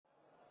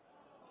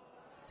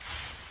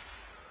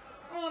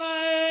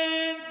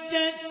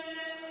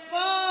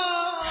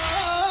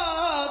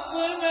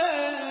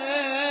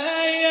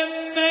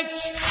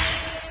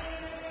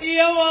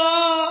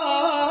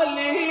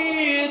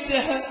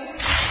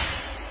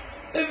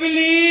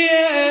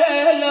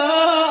بليل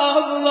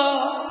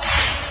الله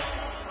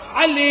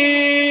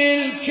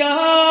علي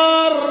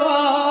الكرار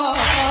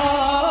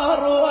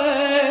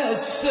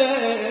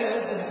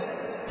والسيدة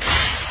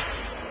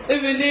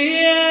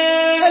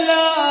بليل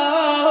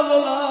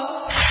الله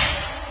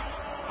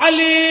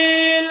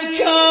علي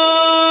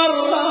الكرار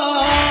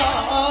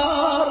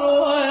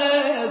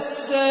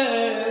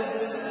والسيدة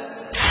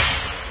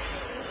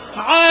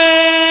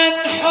عن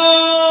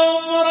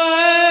حمرة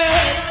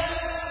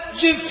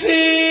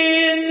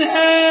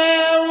جفينها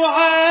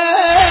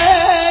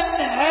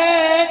وعنها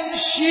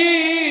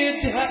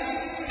نشيدها.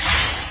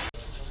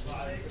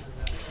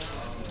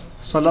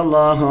 صلى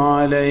الله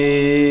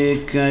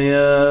عليك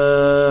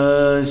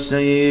يا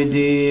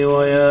سيدي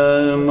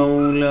ويا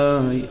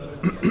مولاي.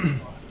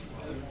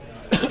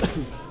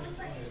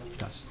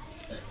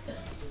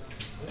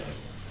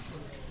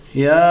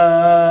 يا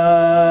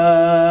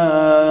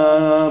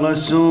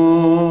رسول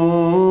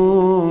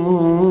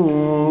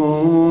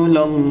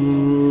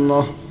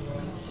الله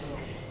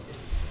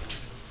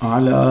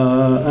على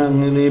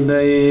أهل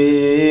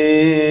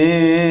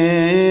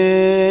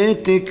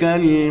بيتك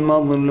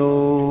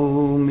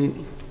المظلوم.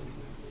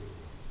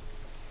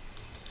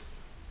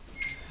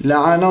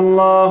 لعن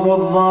الله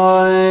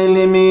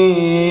الظالمين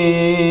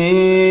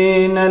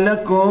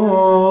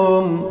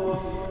لكم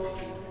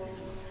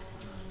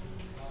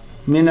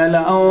من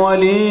الأولين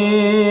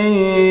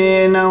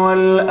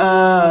والآخرين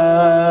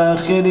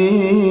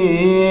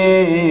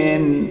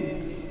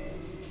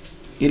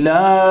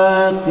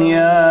إلى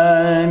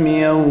قيام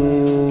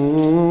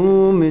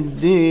يوم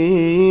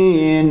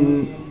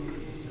الدين.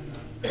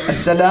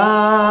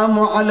 السلام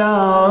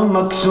على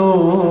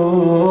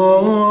مكسورة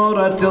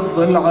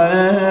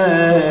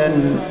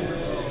الضلعين،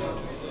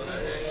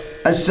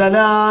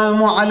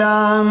 السلام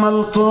على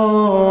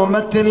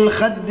ملطومة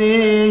الخد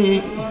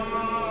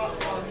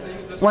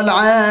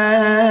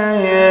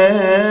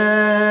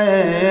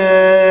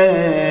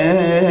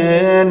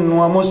والعين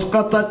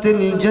ومسقطة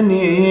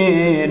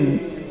الجنين.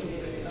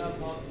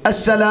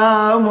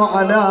 السلام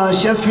على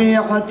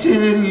شفيعة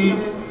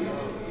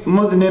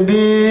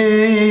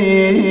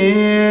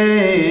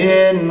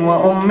المذنبين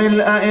وأم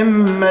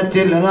الأئمة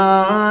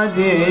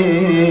الهادين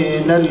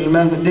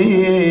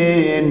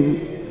المهديين.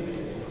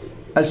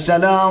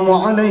 السلام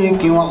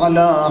عليك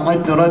وعلى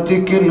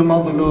عترتك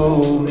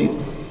المظلوم.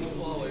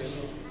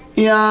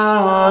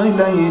 يا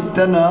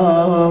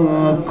ليتنا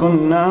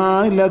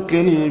كنا لك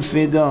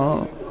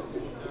الفداء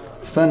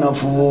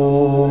فنفوز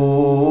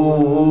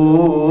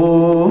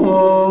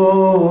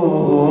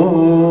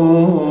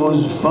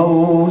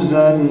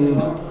فوزا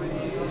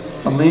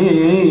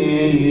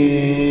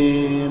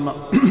عظيما.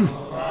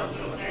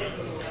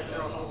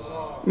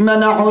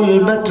 منعوا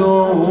البتول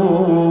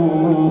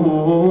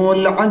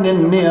عن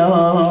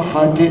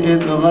النياحة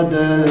إذ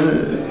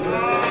غدت،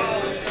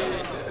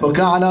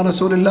 وكان على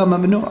رسول الله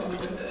ممنوع.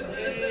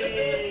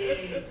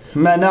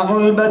 منعوا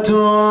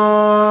البتول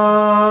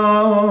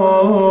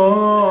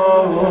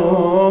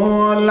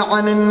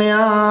عن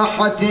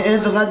النياحة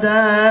إذ غدت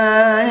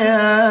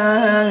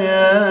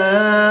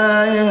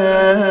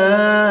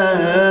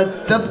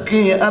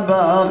تبكي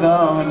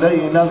أباها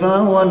ليلها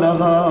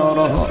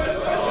ونهارها.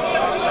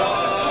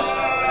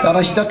 ترى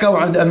اشتكوا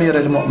عند أمير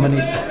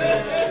المؤمنين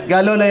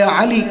قالوا له يا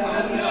علي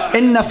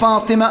إن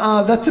فاطمة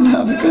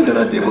آذتنا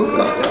بكثرة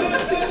بكاء،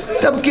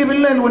 تبكي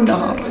بالليل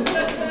والنهار،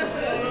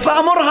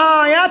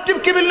 فأمرها يا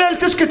تبكي بالليل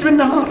تسكت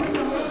بالنهار،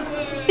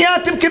 يا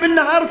تبكي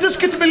بالنهار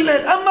تسكت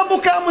بالليل، أما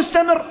بكاء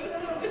مستمر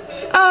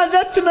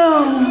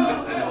آذتنا.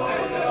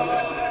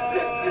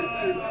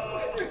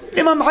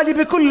 الإمام علي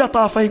بكل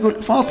لطافة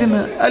يقول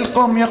فاطمة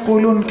القوم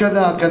يقولون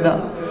كذا كذا.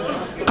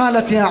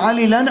 قالت يا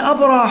علي لن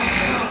أبرح،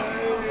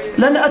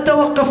 لن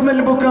أتوقف من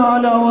البكاء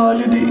على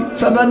والدي.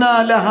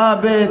 فبنى لها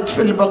بيت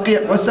في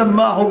البقيع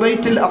وسماه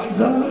بيت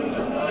الأحزان،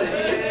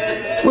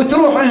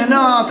 وتروح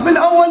هناك من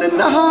أول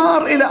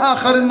النهار إلى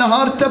آخر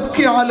النهار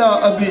تبكي على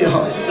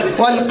أبيها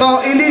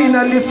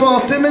والقائلين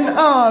لفاطم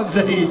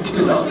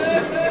آذيتنا.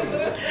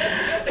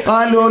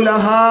 قالوا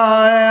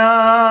لها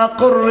يا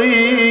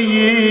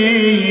قري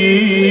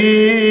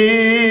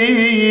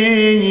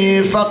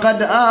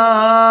فقد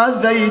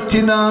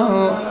آذيتنا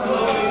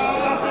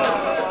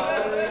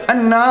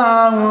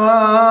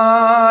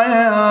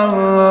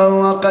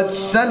وقد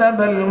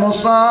سلب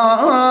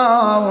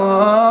المصاب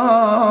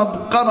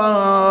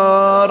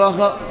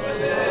قرارها.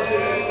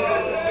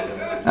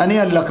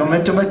 هنيئا لكم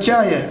انتم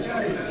بتشاية،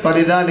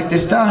 ولذلك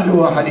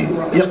تستاهلوا واحد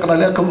يقرأ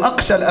لكم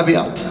أقسى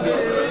الأبيات.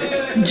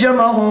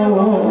 جمعوا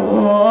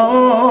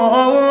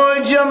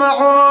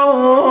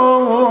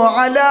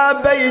على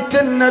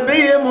بيت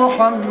النبي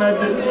محمد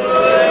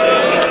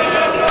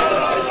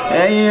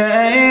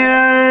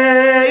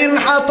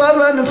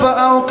حطبا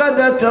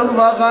فأوقدت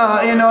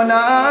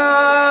الضغائننا.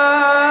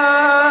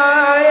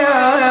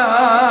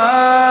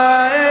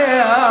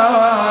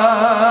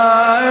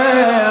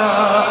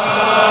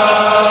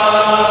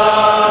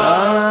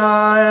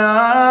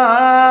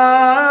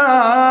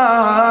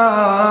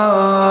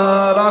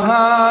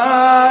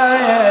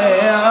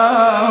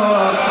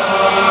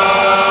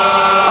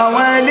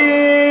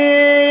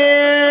 أولي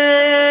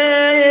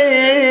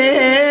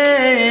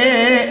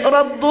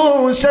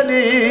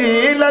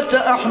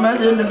سليلة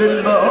أحمد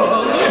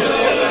بالباب،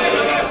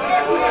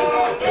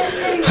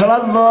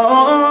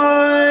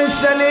 رضوا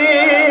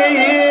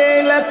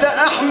سليلة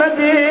أحمد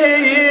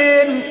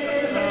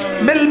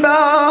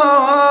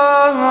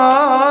بالباب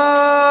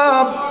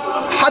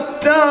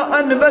حتى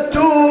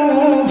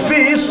أنبتوا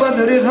في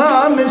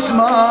صدرها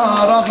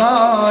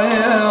مسمارها،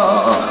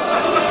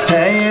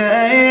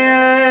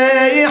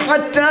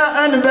 حتى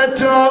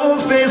أنبتوا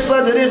في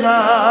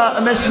صدرها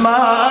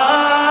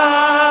مسمارها.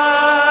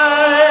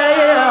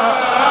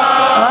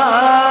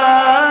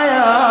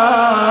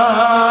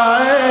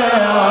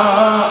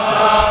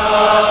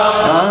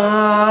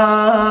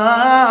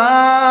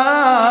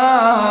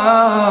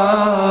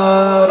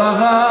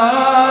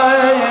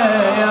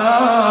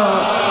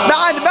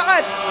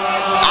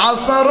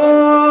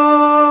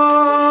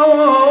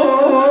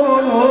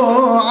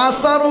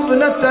 عصروا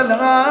ابنة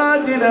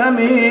الهادي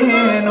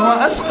الأمين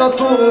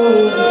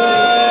وأسقطوا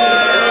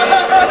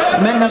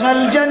منها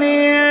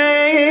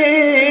الجنين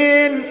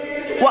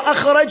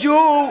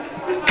وأخرجوا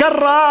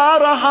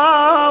كرارها،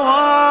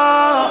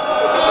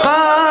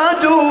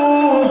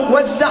 قادوا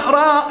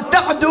والزهراء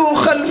تعدو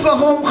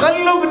خلفهم.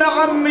 خلوا ابن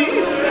عمي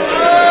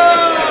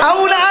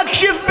أو لا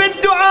أكشف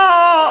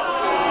بالدعاء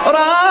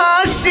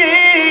راسي،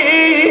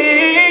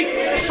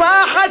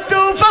 صاحت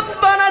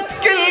وفطنت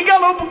كل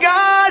قلب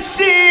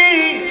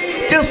قاسي،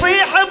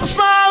 تصيح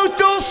بصوت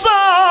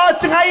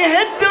وصوت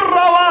هيهد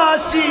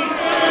الرواسي.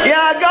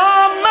 يا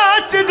قوم ما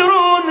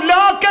تدرون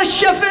لو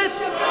كشفت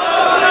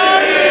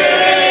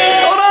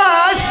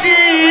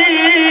راسي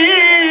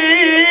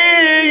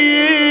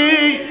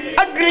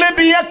اقلب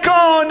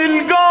يكون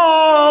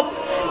القوم،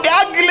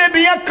 اقلب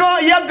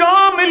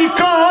يقوم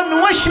الكون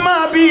وش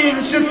ما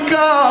بيه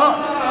سكان.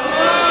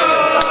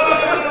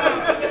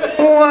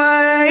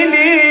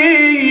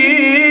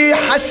 ويلي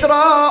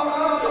حسرة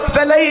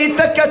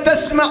فليتك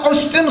تسمع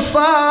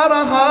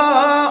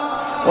استنصارها،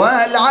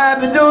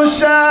 والعبد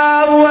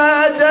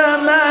سود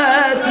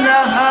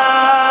متنها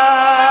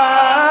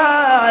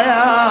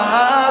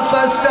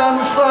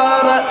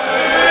فاستنصر.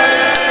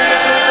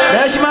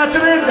 ليش ما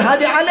ترد؟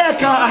 هذه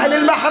عليك. أهل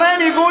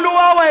البحرين يقولوا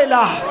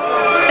واويله،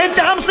 انت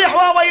هم صيح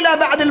واويله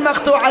بعد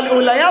المقطوعة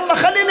الأولى. يلا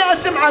خليني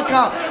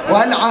أسمعك.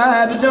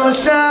 والعبد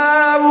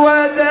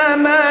سود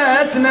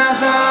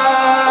متنها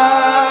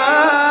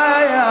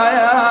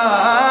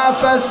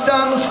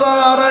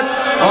فاستنصرت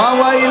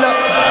وويلا،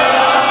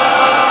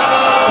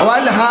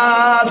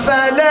 والها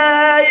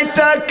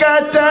فليتك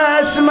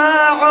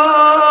تسمع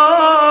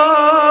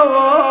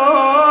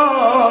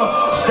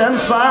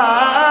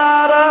استنصارها.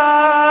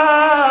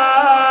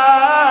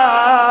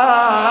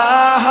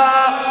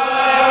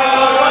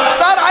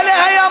 صار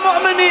عليها يا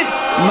مؤمنين.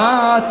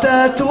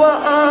 ماتت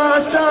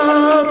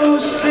وآثار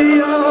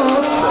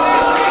السياط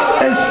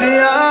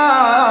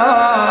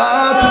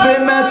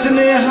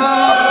بمتنها،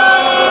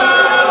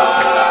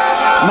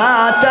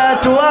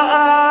 ماتت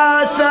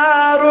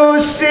وآثار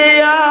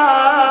السياط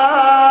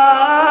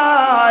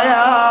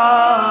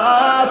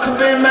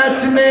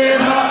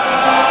بمتنها.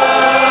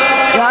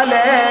 يا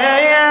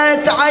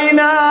ليت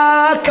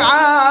عيناك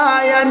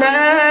عاينت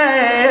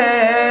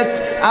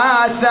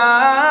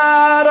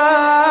آثار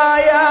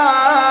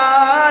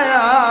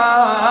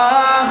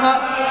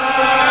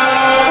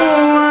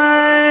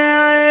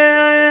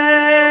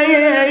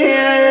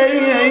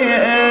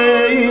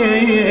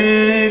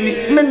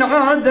من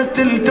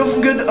عادة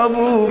تفقد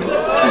أبوه.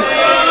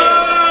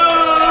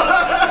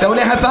 سووا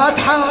لها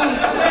فاتحة.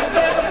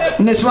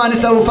 النسوان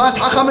يسووا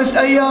فاتحة 5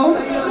 أيام،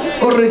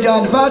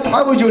 والرجال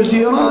فاتحة، وجوا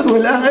الجيران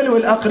والأهل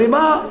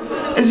والأقرباء.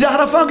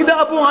 الزهرة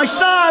فاقدة أبوها. ايش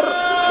صار؟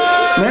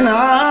 من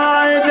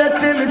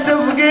عادة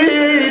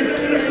تفقد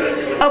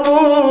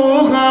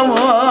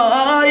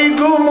أبوها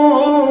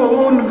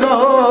يقومون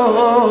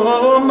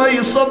قوم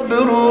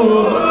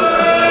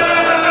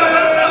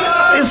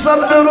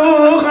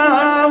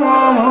يصبروها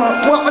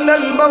وعلى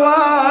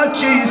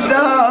البواكي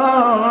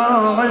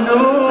يساعدوها.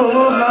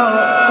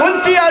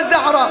 وانت يا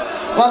زهرة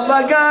والله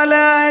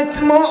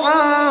قالت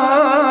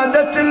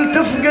معادة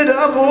تفقد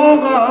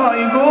أبوها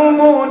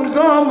يقومون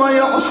قوم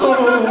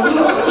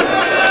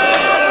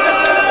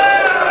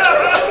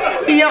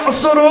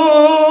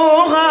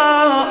يعصروها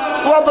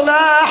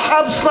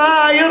واضلاح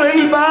بصاير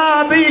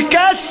الباب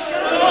يكسروها.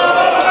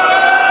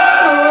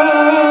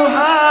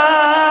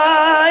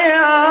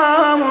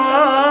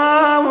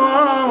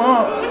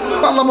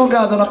 والله مو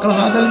قادر أقرأ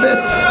هذا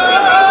البيت،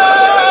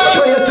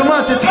 شوية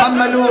ما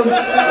تتحملون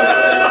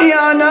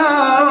يا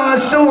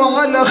ناس،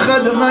 وعلى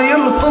خدمة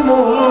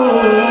يلطموا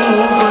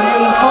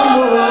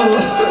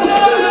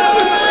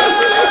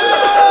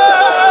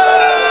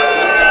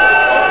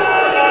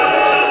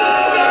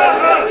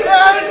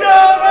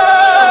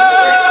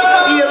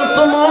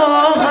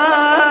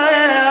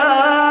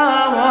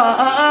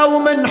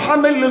ومن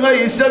حمل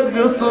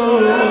غيسقطوا.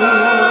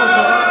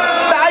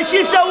 بعد شو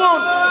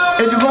يسوون؟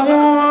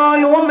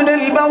 تقول ومن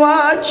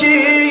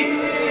البواكي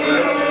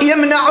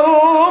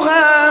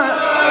يمنعوها،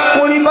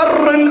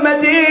 والبر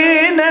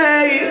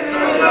المدينة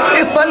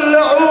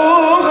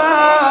يطلعوها.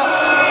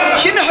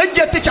 شنو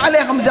حجتك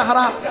عليهم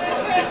زهراء؟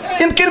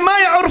 يمكن ما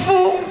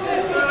يعرفوا،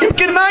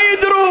 يمكن ما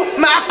يدروا،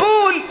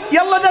 معقول.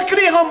 يلا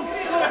ذكريهم.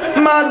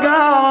 ما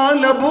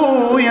قال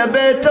ابويا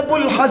بيت ابو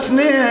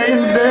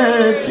الحسنين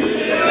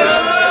بيتي،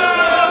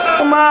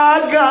 وما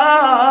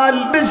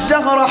قال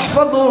بالزهرة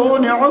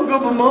احفظوني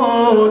عقب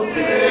موت.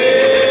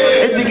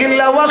 تقول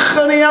له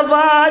وخر يا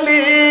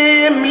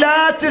ظالم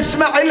لا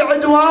تسمع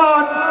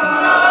العدوان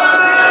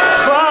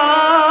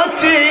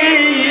صوتي،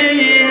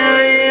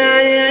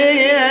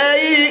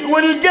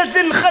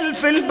 والجزل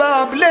خلف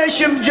الباب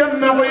ليش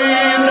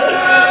مجمعين.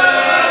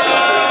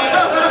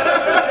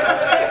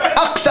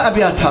 اقسى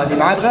ابيات هذه،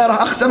 بعد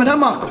غيرها اقسى منها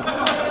ماكو.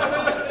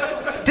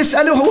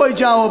 تسأله هو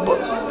يجاوب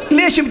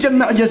ليش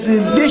مجمع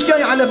جزل، ليش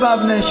جاي على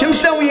بابنا، شو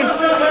مسوي؟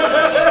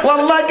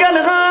 والله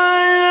قالها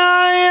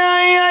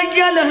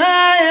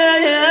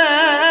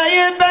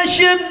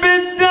بشب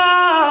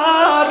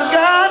الدار،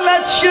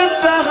 قالت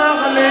شبه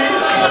اغلي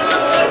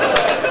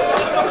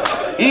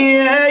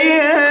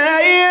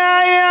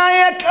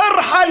ياك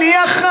ارحل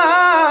يا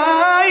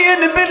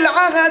خاين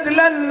بالعهد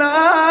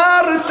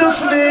للنار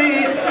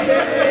تصلي.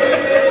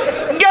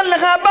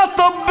 قالها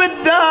بطب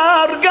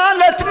الدار،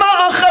 قالت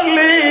ما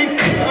اخليك،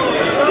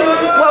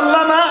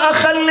 والله ما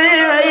اخليك.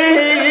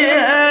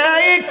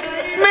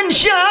 من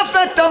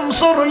شافه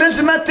تمصر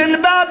لزمة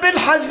الباب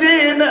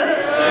الحزينة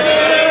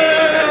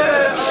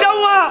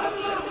سوا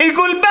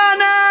يقول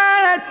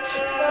بانت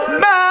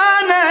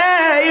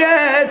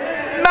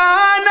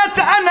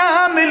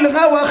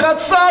عناملها واخذ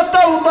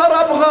صوته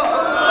وضربها.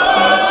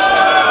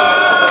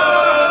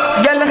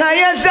 قالها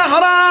يا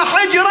زهراء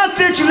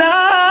حجرتك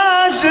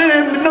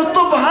لازم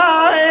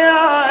نطبها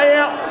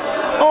يا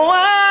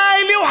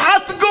ويلي،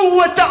 وحط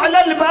قوة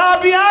على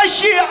الباب يا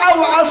شيعة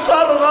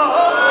وعصرها.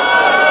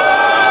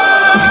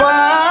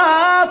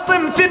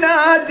 فاطمة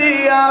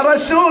تنادي يا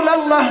رسول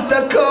الله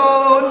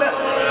تكون.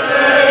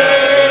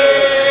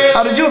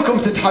 أرجوكم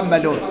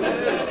تتحملون،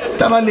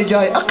 ترى اللي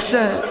جاي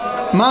أقسى،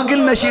 ما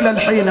قلنا شيء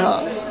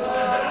للحينها،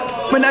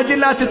 من أجل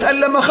لا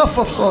تتألم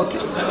أخفف صوتي.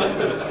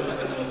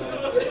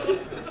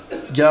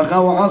 جاغا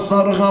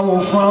وعصرها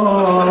وفوق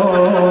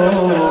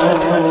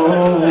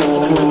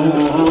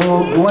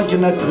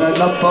وجنتها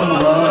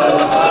لطمها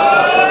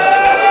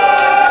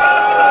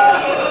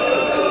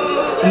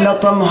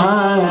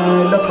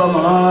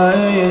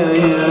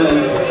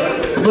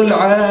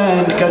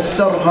ضلعين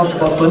كسرها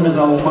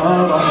ببطنها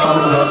وما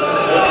رحمها.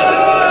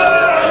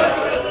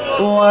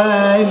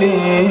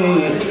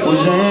 ويلي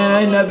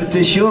وزينب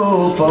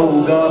تشوفه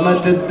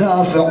وقامت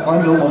تدافع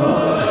عنها.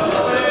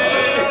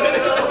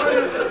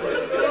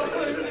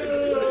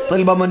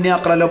 طلبوا مني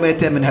اقرا له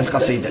بيتين من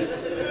هالقصيده،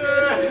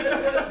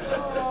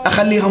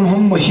 اخليهم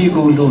هم شي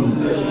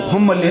يقولون.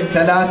 هم اللي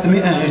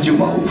 300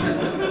 هجموا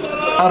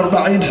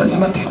 40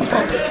 حزمة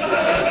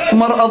حطب،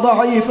 مرأة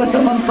ضعيفة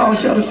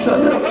 18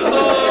 سنة،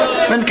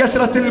 من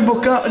كثرة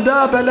البكاء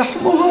داب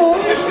لحمها،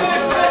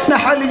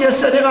 نحل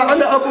جسدها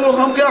على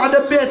أبوها وقاعدة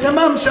ببيتها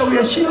ما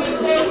مسوية شيء.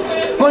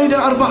 وين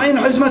 40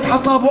 حزمة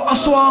حطب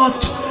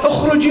وأصوات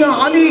اخرج يا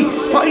علي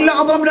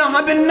وإلا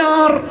أضربناها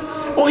بالنار،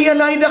 وهي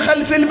لا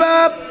يدخل في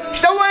الباب.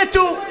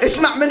 سويتوا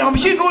اسمع منهم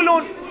شي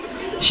يقولون.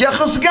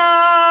 شخص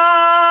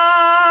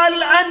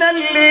قال أنا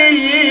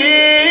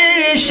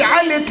اللي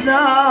شعلت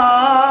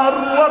نار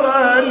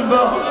ورا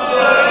الباب،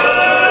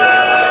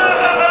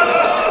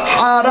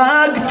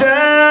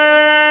 حرقته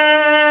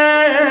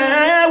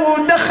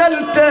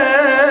ودخلته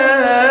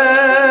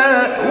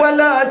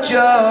ولا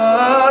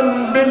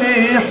كان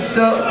بلي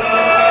حساب.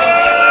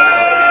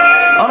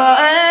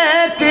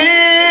 رأيت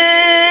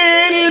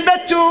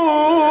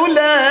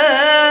البتولة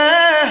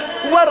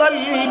ورا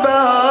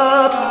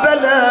الباب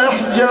بلا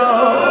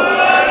حجاب،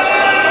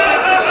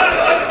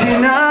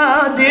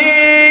 تنادي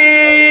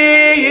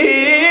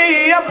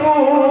يا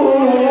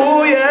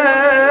ابويا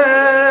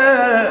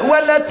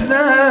ولا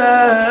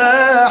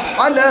تناح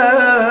على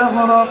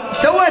مرض.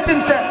 سويت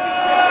انت؟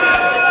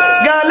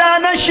 قال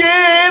انا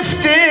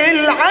شفت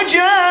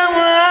العجب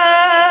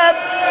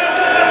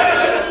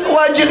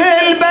وجه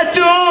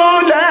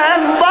البتولة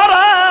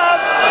انضرب.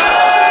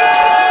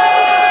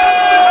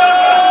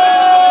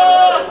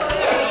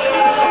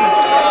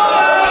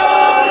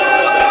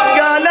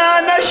 قال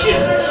انا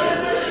شفت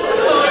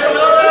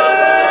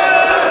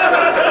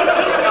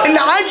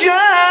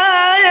العجب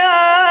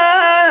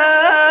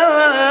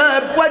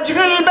وجه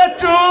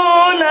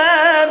البتولة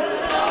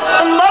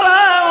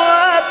انضرب.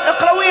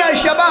 اقرأوا ويا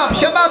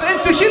شباب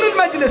انتوا شيلوا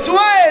المجلس.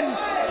 وين؟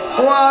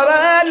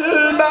 ورا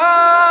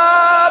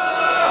الباب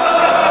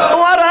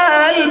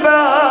ورا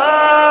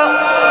الباب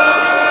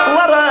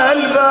ورا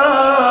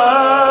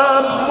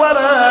الباب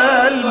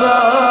ورا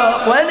الباب.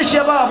 وين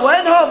الشباب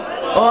وينهم؟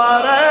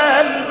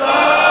 ورا الباب.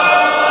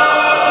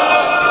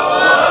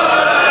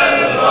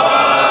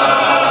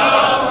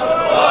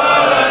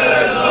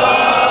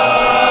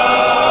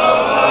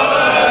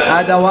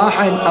 هذا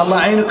واحد. الله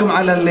يعينكم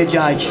على اللي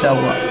جاي. ايش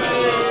سوى؟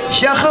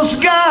 شخص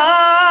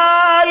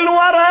قال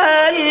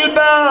ورا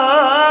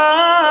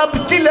الباب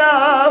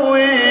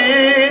تلاوي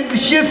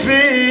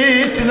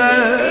شفتها.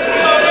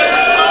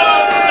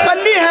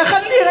 خليها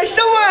ايش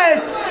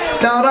سويت؟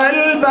 ترى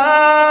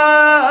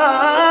الباب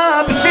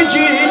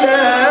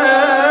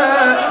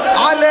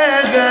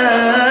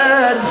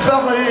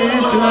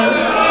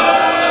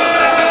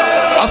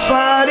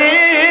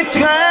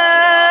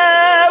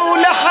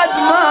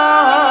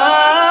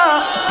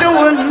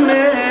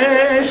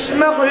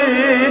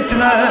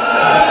سيدتنا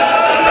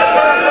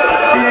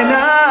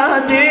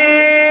تنادي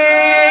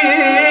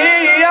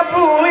يا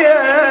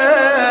ابويا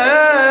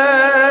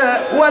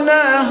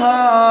وانا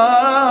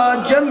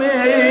هاجمتها.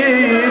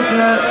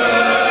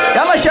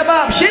 يلا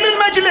شباب شيل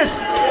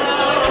المجلس.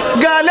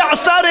 قال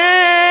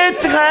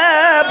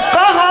عصرتها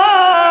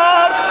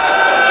بقهر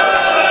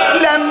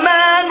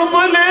لما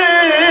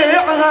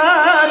ضلعها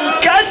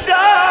انكسر.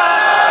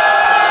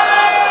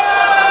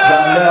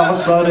 قال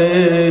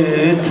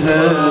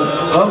عصرتها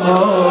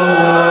بقهر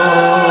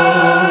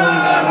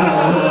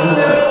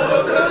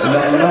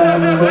لما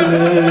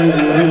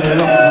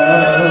ضلعها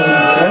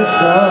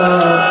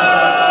انكسر.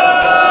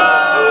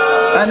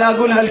 انا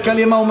اقول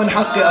هالكلمة ومن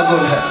حقي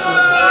اقولها.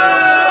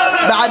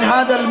 بعد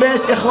هذا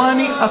البيت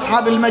إخواني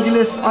أصحاب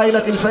المجلس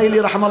عائلة الفيلي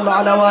رحم الله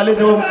على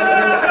والدهم،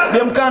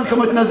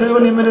 بإمكانكم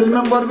تنزلوني من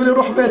المنبر بلي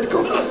روح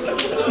بيتكم،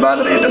 ما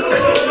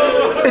نريدك،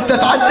 أنت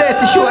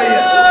تعديت شوية،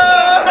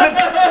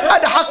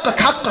 هذا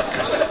حقك،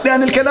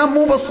 لأن الكلام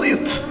مو بسيط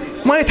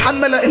ما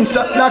يتحمله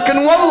إنسان، لكن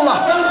والله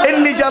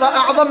اللي جرى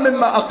أعظم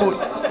مما أقول.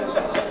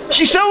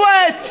 شو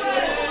سويت؟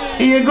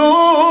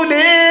 يقول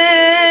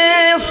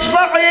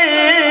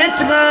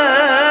اصفعتها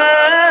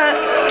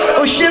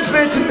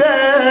وشفت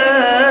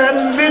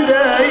دم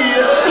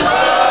بداية.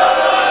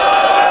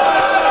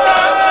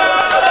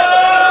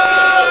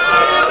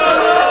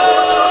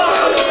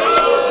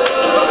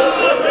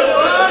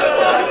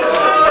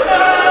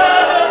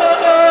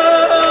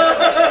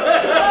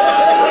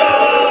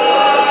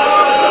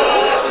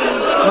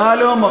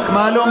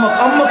 ما لومك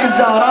أمك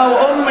الزهراء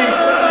وأمي.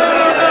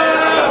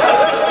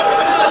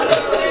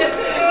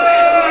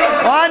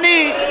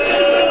 وأني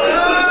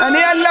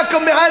قال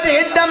لكم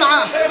بهذه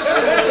الدمعة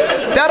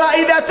ترى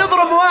إذا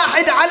تضرب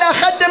واحد على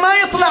خده ما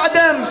يطلع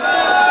دم،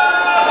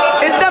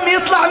 الدم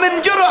يطلع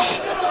من جرح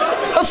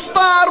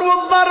اسطار،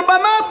 والضربة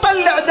ما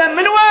تطلع دم.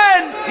 من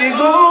وين؟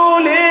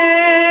 يقول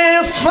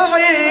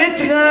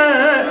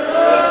اصفعتها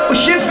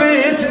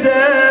وشفت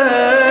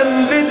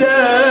دم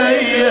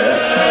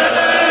بداية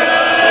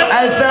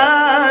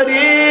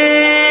أثاري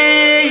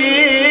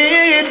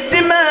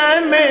الدماء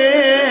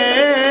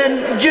من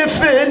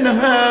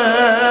جفنها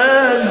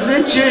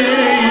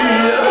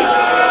الزكية.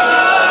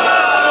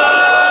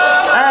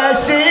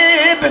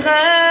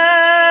 أسيبها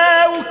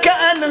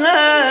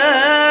وكأنها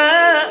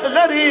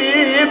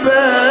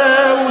غريبة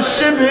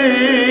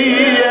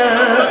وسبية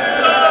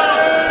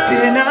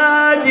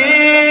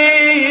تنادي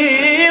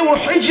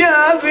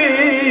وحجابي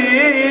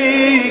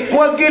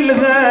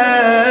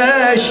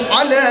وقلهاش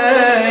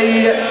علي.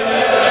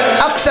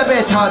 أقصى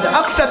بيت هذا،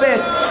 أقصى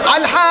بيت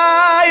على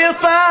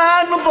الحائط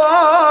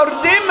انظر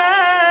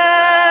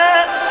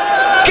دماء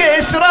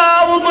كسرى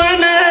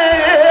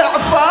وضلع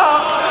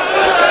فاق.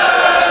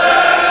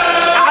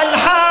 على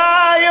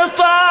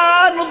الحائط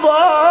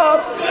انظر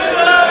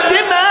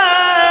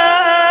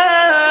دماء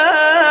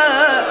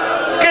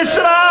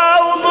كسرى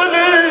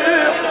وضلع.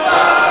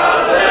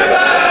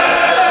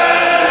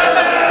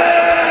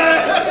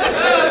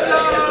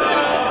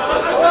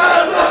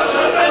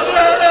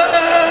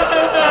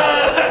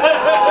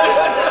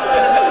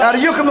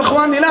 أرجوكم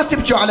إخواني لا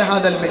تبكوا على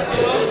هذا البيت،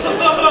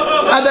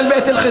 هذا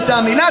البيت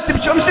الختامي، لا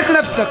تبكوا،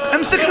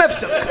 امسك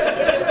نفسك،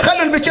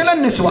 خلوا البكاء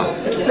للنسوان،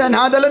 لأن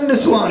هذا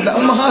للنسوان،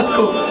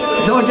 لأمهاتكم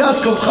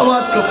زوجاتكم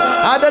خواتكم،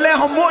 هذا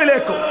لهم مو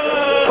إليكم،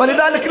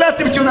 ولذلك لا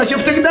تبكونا.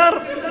 شوف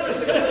تقدر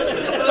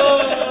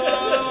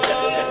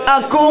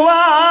أكو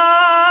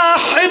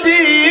واحد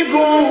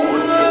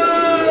يقول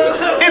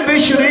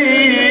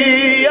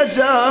ابشري يا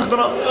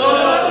زهرة،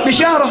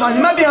 بشارة هذه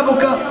ما بيها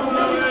بكاء.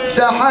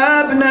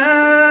 سحبنا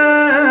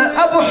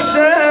أبو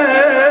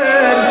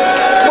حسين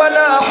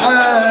ولا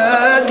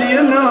حد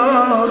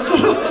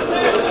ينصر.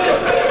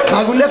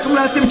 أقول لكم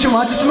لا تبكوا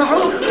ما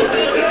تسمعوا.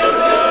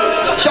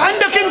 شو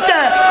عندك أنت؟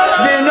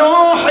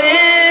 دنوحي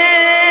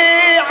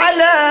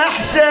على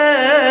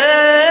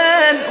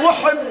حسين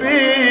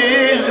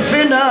وحبي في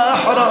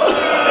نحره،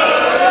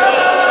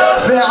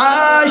 في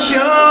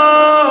عاشر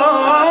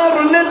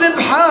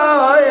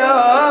نذبحايا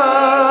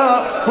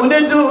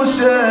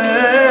وندوس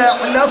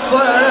على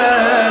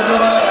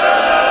صدره.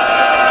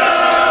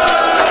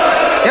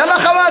 يلا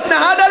خواتنا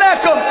هذا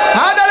لكم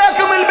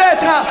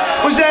البيت ها.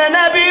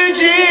 وزينب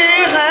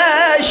يجيها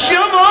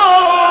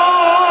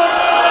الشمور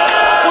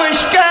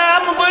وش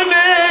كم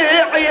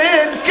ضلع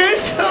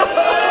ينكسر.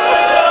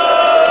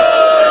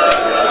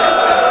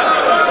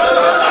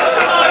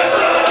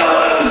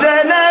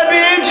 زينب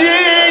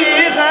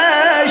يجيها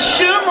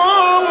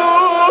الشمور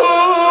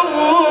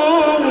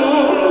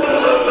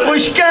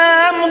وش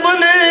كم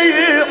ضلع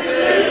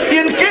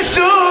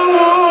ينكسر.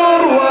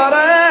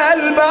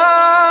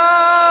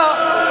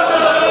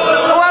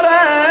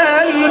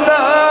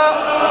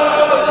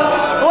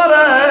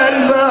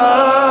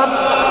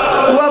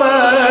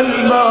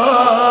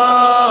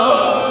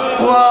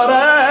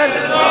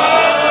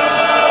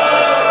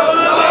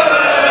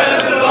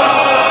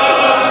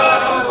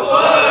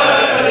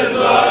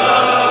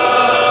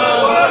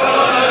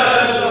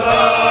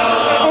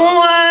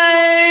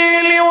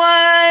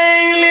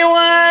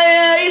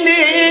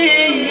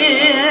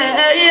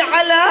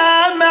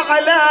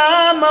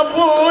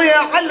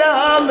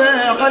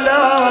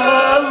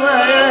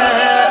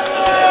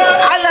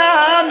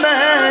 علامة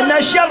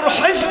نشر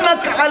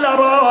حزنك على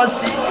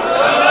راسي،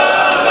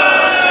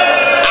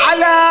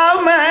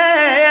 علامة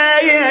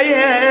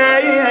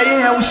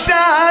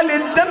وسال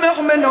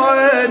الدمع من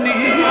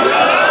عيني،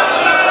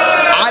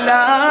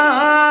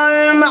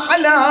 علامة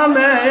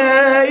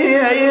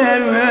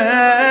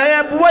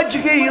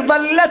بوجهي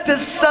ظلت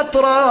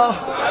السترة،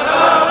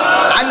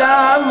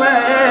 علامة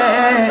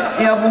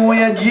يا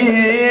ابويا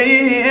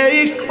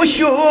جيك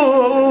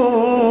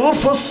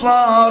وشوف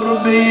الصار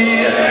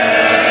بي،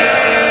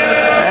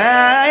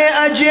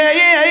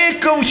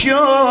 اجيك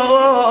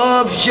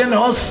وشوف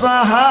شنو الصار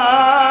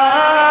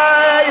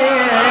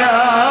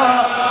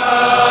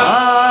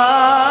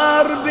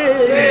بي.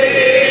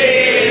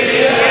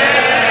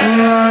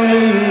 إنا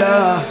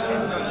لله.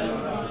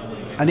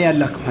 هنيئا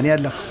لكم، هنيئا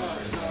لكم.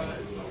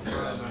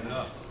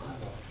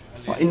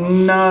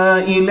 وإنا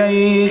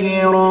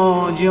إليه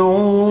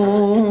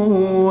راجعون.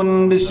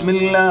 بسم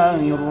الله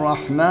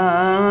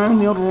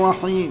الرحمن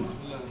الرحيم.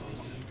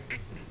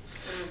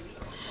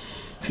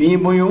 في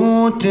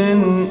بيوت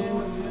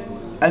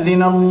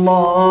أذن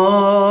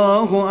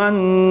الله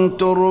أن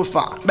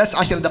ترفع. بس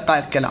 10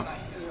 دقائق كلام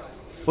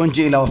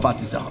ونجي إلى وفاة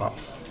الزهراء.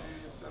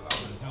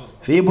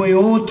 في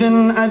بيوت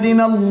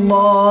أذن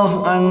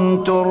الله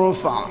أن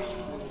ترفع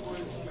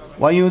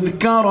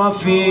ويذكر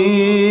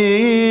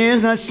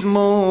فيها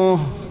اسمه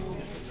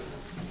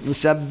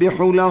يسبح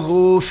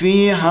له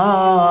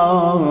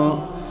فيها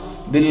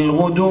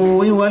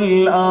بالغدو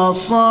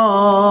والآصال.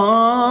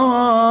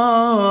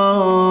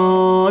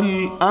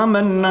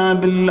 آمنا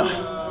بالله.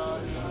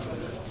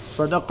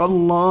 صدق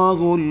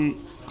الله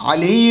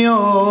العلي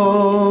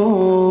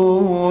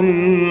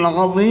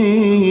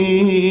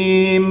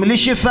العظيم.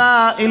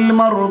 لشفاء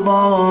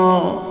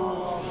المرضى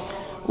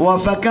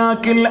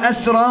وفكاك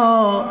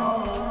الأسرى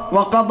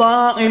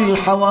وقضاء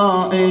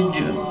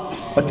الحوائج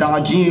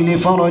وتعجيل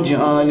فرج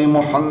آل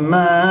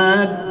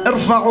محمد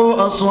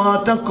ارفعوا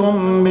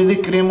أصواتكم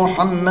بذكر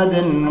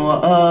محمد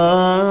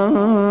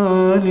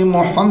وآل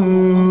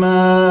محمد.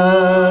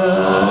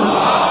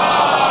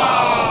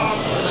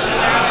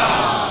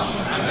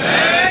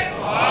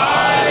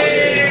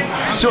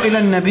 سئل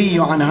النبي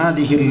عن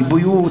هذه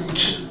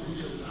البيوت،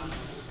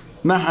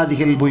 ما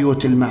هذه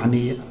البيوت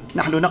المعنية؟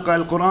 نحن نقرأ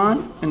القرآن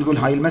نقول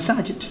هاي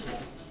المساجد،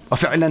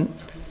 وفعلا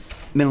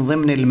من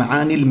ضمن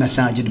المعاني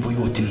المساجد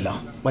بيوت الله،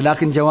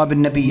 ولكن جواب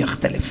النبي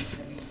يختلف.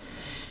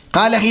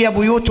 قال هي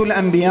بيوت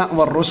الأنبياء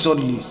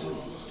والرسل،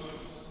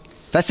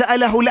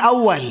 فسأله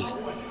الأول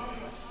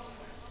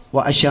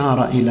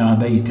وأشار إلى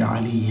بيت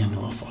علي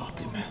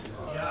وفاطمة،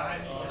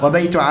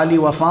 وبيت علي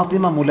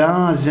وفاطمة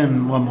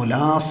ملازم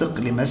وملاصق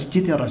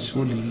لمسجد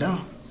رسول الله.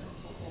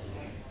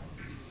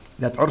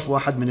 إذا تعرف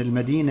واحد من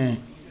المدينة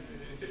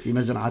في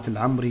مزرعة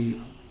العمري،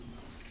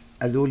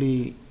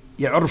 أذولي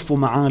يعرفوا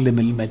معالم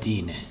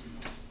المدينة،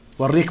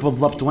 وريك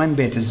بالضبط وين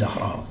بيت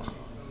الزهراء،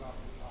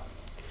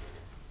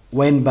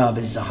 وين باب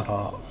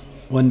الزهراء،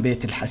 وين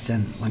بيت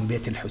الحسن، وين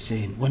بيت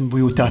الحسين، وين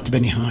بيوتات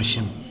بني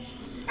هاشم،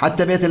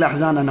 حتى بيت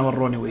الأحزان أنا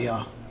وروني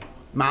وياه.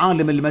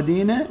 معالم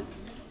المدينة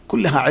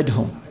كلها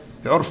عندهم،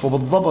 يعرفوا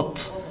بالضبط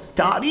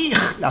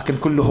تاريخ، لكن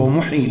كله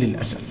محي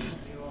للأسف،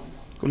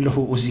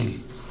 كله أزيل.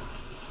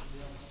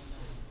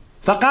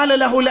 فقال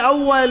له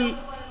الأول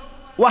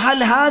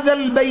وهل هذا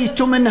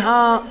البيت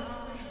منها؟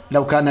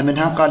 لو كان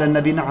منها قال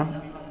النبي نعم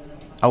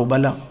أو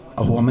بلى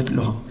أو هو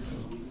مثلها.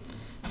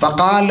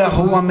 فقال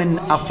هو من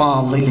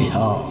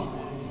أفاضلها،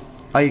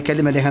 أي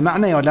كلمة لها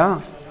معنى ولا؟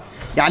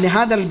 يعني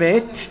هذا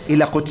البيت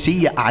إلى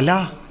قدسية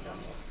أعلى،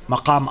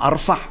 مقام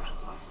أرفع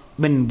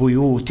من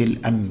بيوت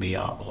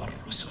الأنبياء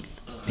والرسل.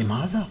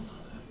 لماذا؟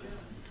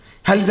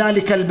 هل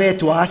ذلك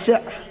البيت واسع؟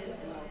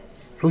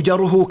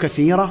 حجره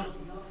كثيرة؟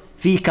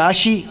 فيه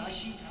كاشي؟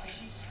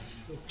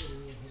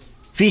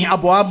 فيه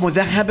أبواب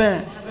مذهبة؟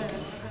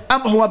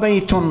 أم هو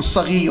بيت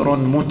صغير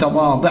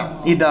متواضع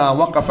إذا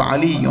وقف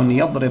علي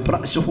يضرب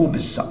رأسه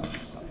بالسقف؟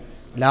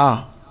 لا،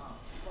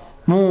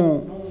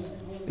 مو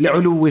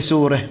لعلو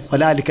سوره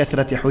ولا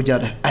لكثرة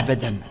حجره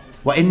أبدا،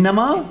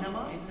 وإنما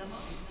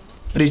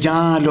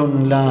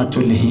رجال لا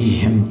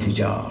تلهيهم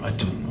تجارة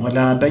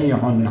ولا بيع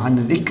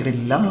عن ذكر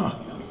الله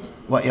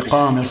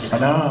وإقام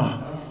الصلاة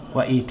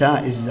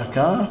وإيتاء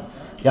الزكاة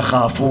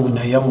يخافون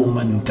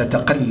يوما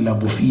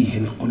تتقلب فيه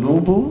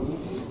القلوب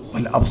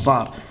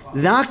والأبصار.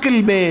 ذاك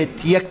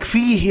البيت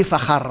يكفيه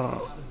فخر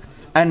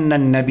أن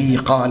النبي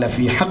قال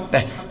في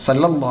حقه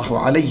صلى الله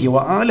عليه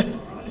وآله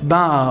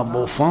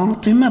باب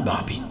فاطمة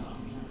بابي،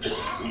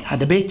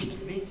 هذا بيتي،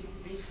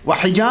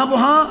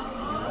 وحجابها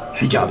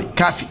حجابي،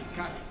 كافي.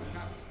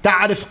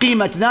 تعرف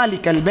قيمة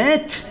ذلك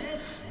البيت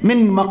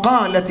من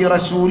مقالة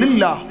رسول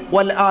الله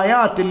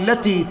والآيات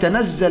التي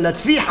تنزلت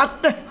في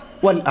حقه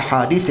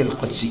والأحاديث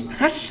القدسية.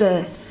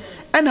 هسه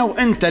أنا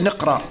وأنت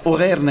نقرأ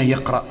وغيرنا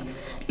يقرأ،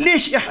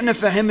 ليش إحنا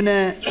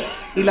فهمنا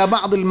إلى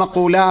بعض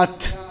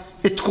المقولات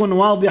تكون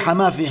واضحة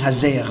ما فيها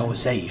زيغ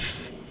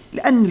وزيف؟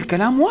 لأن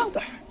الكلام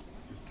واضح،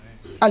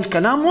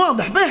 الكلام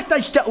واضح ما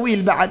يحتاج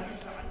تأويل بعد.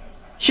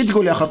 شو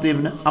تقول يا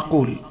خطيبنا؟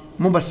 أقول،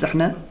 مو بس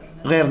إحنا،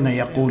 غيرنا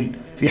يقول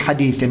في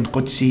حديث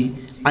قدسي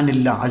عن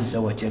الله عز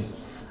وجل.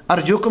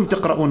 أرجوكم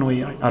تقرؤون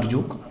وياي،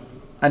 أرجوكم،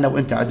 أنا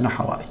وأنت عندنا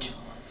حوائج،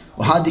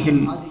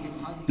 وهذه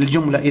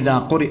الجملة إذا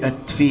قرأت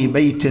في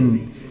بيت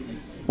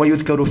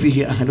ويذكر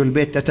فيه أهل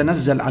البيت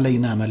تتنزل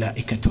علينا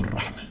ملائكة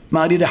الرحمة.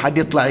 ما أريد أحد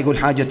يطلع يقول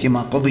حاجتي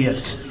ما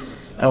قضيت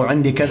أو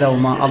عندي كذا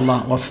وما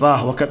الله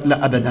وفاه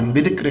لا أبدا،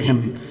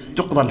 بذكرهم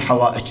تقضى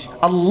الحوائج.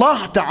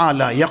 الله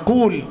تعالى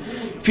يقول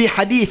في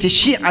حديث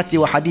الشيعة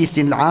وحديث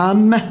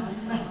العامة: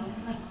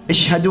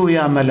 اشهدوا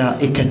يا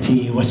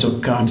ملائكتي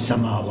وسكان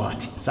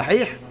سماواتي.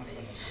 صحيح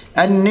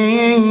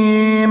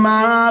أني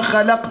ما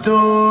خلقت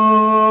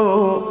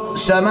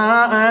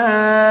سماء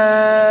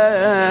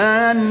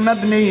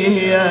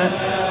مبنية،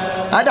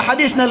 هذا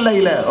حديثنا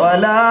الليلة،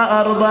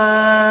 ولا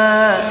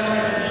أرضا،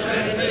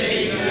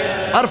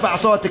 أرفع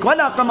صوتك،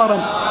 ولا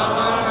قمرا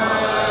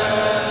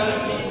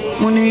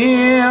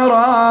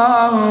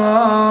منيرا،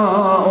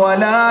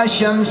 ولا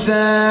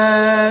شمسا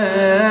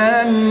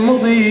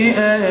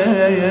مضيئا،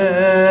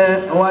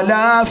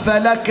 ولا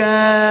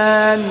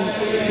فلكا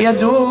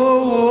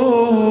يدور،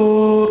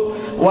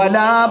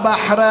 ولا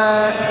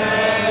بحرا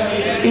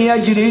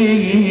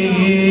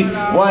يجري،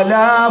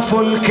 ولا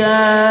فلكا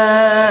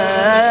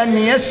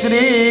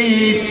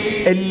يسري،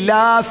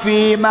 إلا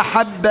في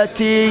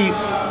محبتي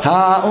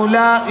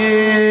هؤلاء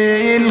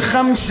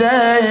الخمسة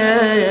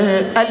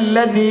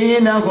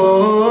الذين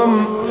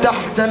هم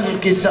تحت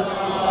الكساء.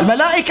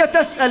 الملائكة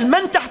تسأل: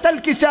 من تحت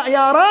الكساء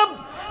يا رب؟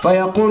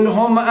 فيقول: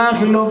 هم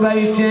أهل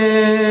بيت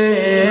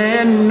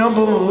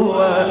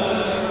النبوة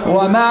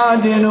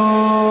ومعدن.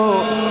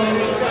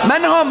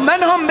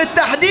 من هم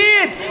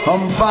بالتحديد؟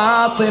 هم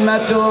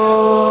فاطمة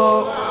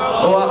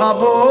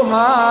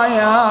وأبوها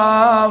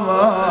يا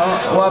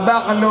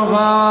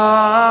وبعلها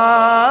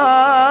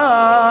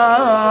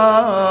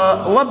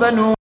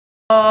وبنوها.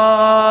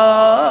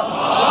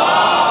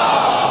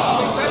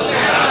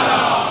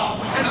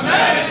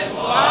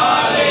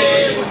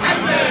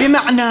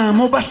 بمعنى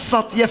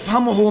مبسط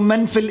يفهمه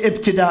من في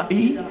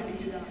الابتدائي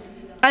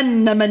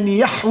أن من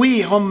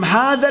يحويهم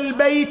هذا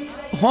البيت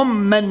هم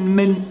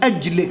من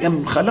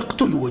أجلهم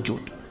خلقت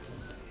الوجود.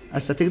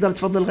 هسه تقدر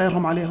تفضل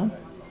غيرهم عليهم؟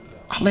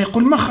 الله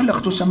يقول: ما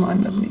خلقت سماء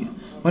مبنية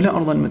ولا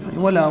أرضا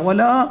مدنية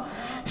ولا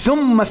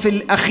ثم في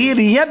الأخير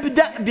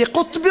يبدأ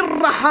بقطب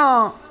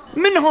الرحى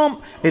منهم.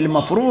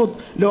 المفروض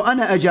لو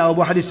أنا أجاوب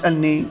واحد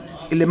يسألني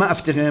اللي ما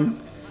أفتهم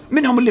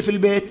منهم اللي في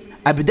البيت،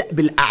 أبدأ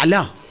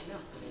بالأعلى،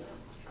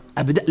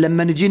 أبدأ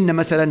لما نجينا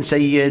مثلا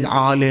سيد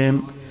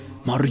عالم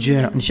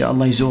مرجع إن شاء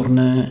الله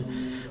يزورنا،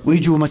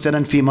 ويجوا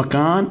مثلا في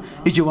مكان،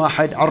 يجي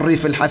واحد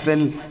عريف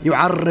الحفل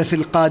يعرف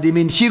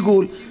القادمين، شو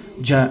يقول؟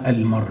 جاء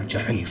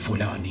المرجع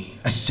الفلاني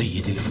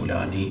السيد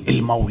الفلاني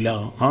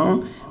المولى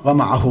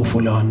ومعه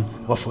فلان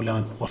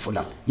وفلان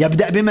وفلان.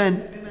 يبدأ بمن؟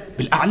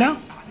 بالأعلى،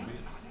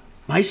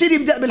 ما يصير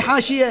يبدأ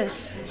بالحاشية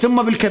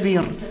ثم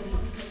بالكبير.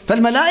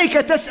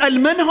 فالملائكة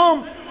تسأل: من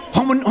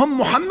هم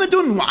محمد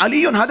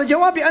وعلي، هذا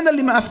جوابي أنا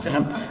اللي ما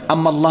أفتهم.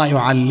 أما الله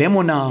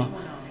يعلمنا: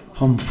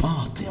 هم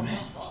فاطمة.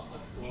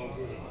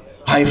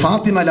 هاي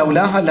فاطمة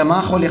لولاها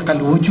لما خلق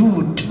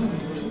الوجود،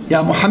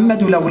 يا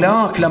محمد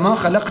لولاك لما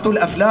خلقت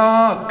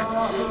الأفلاك،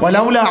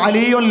 ولولا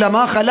علي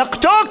لما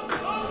خلقتك،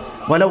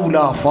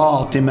 ولولا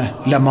فاطمة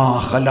لما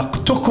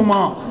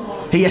خلقتكما.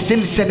 هي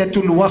سلسلة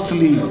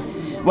الوصل،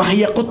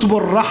 وهي قطب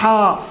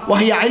الرحى،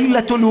 وهي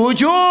علة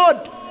الوجود.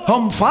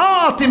 هم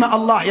فاطمة،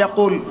 الله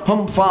يقول: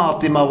 هم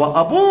فاطمة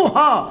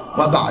وأبوها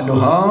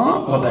وبعلها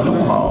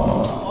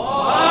وبنوها.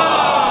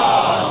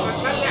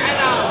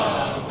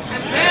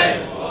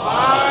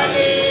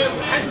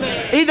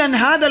 إذن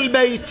هذا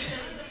البيت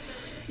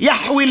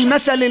يحوي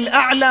المثل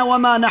الأعلى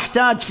وما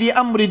نحتاج في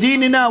أمر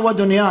ديننا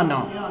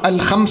ودنيانا.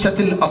 الخمسة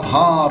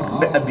الأطهار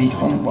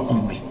بأبيهم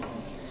وأمي،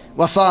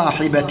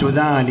 وصاحبة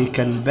ذلك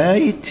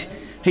البيت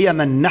هي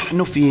من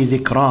نحن في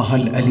ذكراها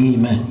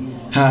الأليمة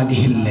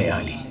هذه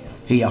الليالي،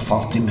 هي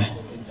فاطمة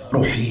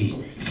روحي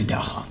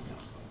فداها.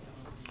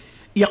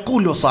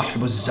 يقول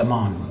صاحب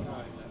الزمان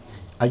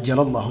أجل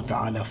الله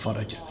تعالى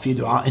فرجه في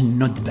دعاء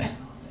الندبة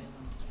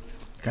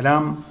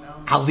كلام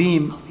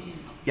عظيم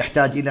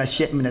يحتاج إلى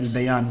شيء من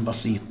البيان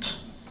بسيط.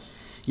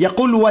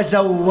 يقول: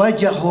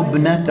 وزوجه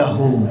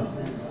ابنته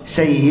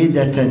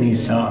سيدة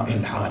نساء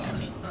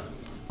العالمين.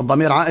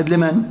 الضمير عائد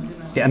لمن؟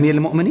 لأمير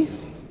المؤمنين.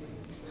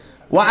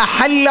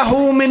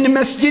 وأحله من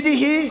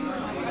مسجده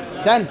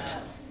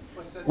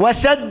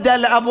وسد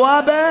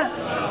الأبواب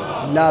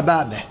لا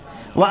بابه،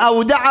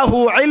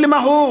 وأودعه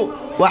علمه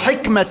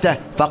وحكمته،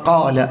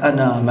 فقال: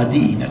 أنا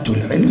مدينة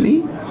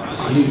العلم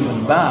علي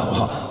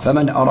بابها،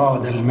 فمن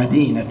أراد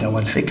المدينة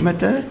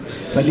والحكمة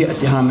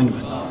فليأتها من.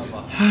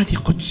 هذه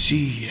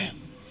قدسية.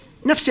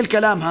 نفس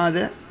الكلام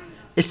هذا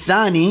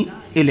الثاني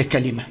إلى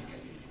كلمة،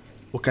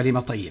 وكلمة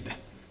طيبة،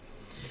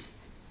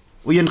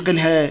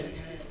 وينقلها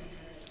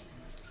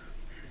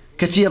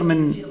كثير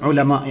من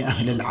علماء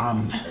أهل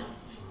العامة.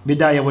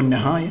 بداية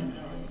والنهاية،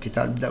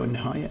 كتاب البداية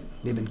والنهاية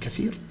لابن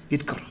كثير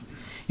يذكر،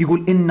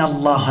 يقول: إن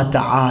الله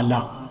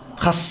تعالى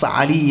خص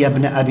علي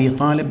بن أبي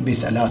طالب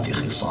ب3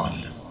 خصال.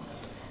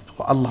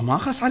 والله ما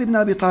خص علي بن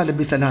أبي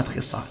طالب ب3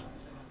 خصال،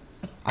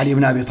 علي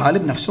بن أبي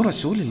طالب نفس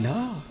رسول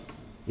الله.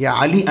 يا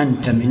علي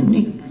أنت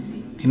مني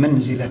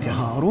بمنزلة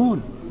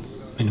هارون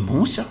من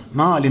موسى.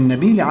 ما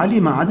للنبي لعلي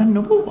ما عدا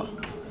النبوة.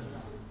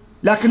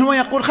 لكن هو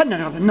يقول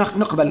خلنا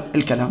نقبل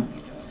الكلام،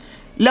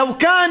 لو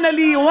كان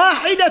لي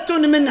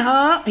واحدة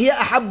منها هي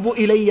أحب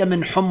إلي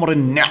من حمر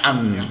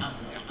النعم،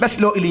 بس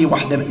لو إلي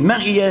واحدة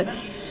ما هي؟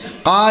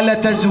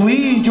 قال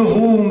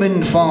تزويجه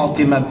من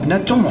فاطمة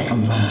ابنة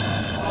محمد.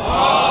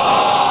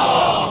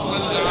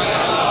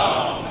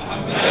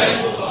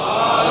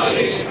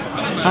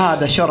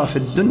 هذا شرف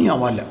الدنيا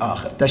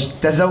والآخرة.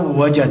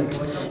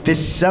 تزوجت في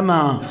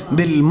السماء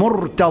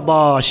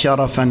بالمرتضى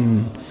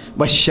شرفا،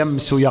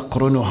 والشمس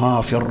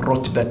يقرنها في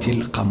الرتبة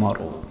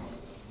القمر.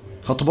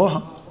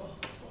 خطبوها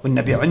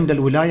والنبي عند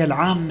الولاية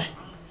العامة،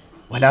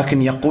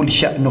 ولكن يقول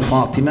شأن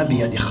فاطمة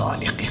بيد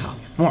خالقها،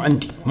 مو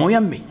عندي مو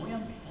يمي.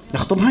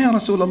 نخطبها يا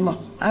رسول الله؟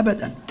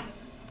 أبدا.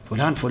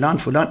 فلان فلان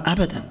فلان؟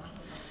 أبدا.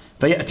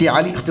 فيأتي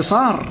علي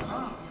اختصار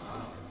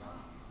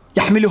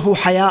يحمله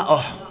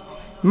حياؤه،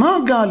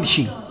 ما قال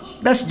شيء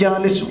بس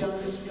جالس،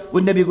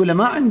 والنبي يقول له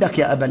ما عندك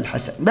يا أبا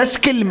الحسن بس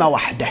كلمة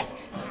واحدة.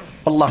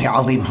 والله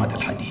عظيم هذا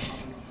الحديث.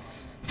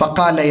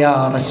 فقال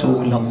يا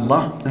رسول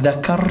الله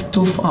ذكرت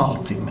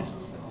فاطمة،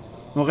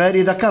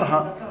 وغيري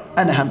ذكرها،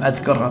 أنا هم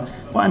أذكرها،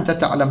 وأنت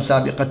تعلم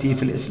سابقتي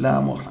في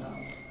الإسلام.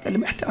 قال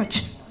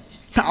محتاج،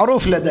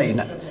 معروف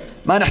لدينا،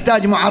 ما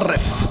نحتاج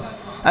معرف.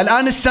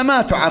 الآن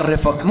السماء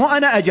تعرفك مو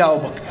أنا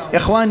أجاوبك.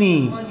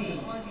 إخواني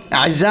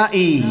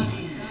أعزائي،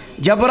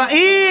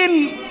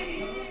 جبرائيل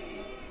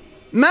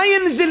ما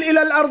ينزل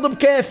إلى الأرض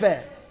بكيفه.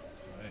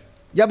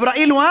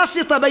 جبرائيل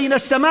واسطة بين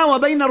السماء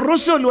وبين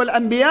الرسل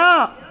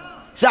والأنبياء.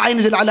 ساعة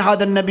ينزل على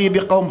هذا النبي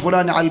بقوم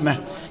فلان علمه،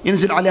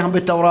 ينزل عليهم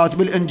بالتوراة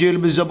بالإنجيل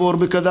بالزبور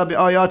بكذا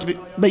بآيات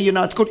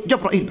بينات، كل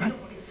جبرائيل بعد.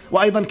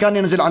 وأيضا كان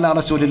ينزل على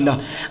رسول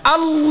الله.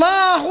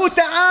 الله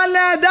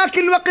تعالى ذاك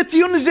الوقت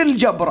ينزل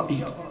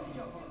جبرائيل،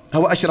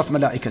 هو أشرف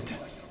ملائكته.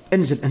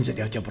 انزل انزل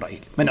يا جبرائيل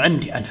من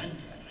عندي أنا.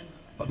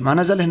 ما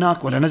نزل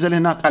هناك ولا نزل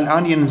هناك،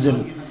 الآن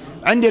ينزل.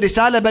 عندي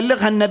رسالة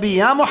بلغها النبي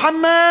يا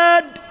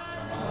محمد.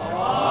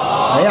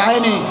 يا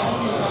عيني،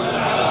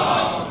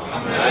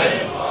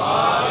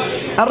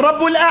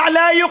 الرب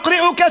الأعلى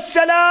يقرئك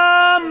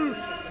السلام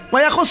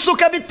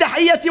ويخصك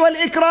بالتحية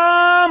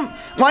والإكرام،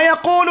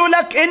 ويقول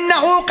لك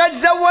إنه قد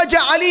زوج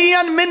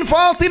عليا من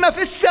فاطمة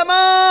في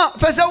السماء،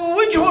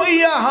 فزوجه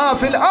إياها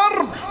في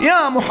الأرض.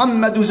 يا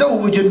محمد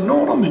زوج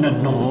النور من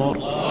النور.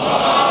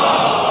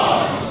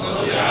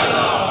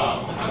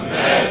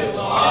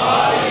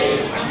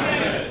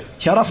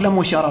 شرف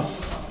لمو شرف.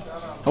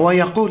 هو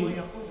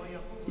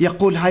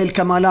يقول هاي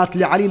الكمالات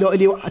لعلي، لو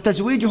إلي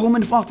تزويجه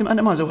من فاطمة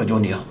أنا ما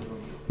زوجوني إياه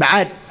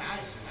بعد.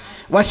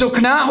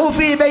 وسكناه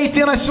في بيت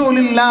رسول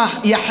الله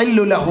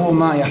يحل له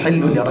ما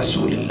يحل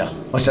لرسول الله،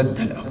 وسد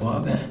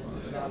الأبواب.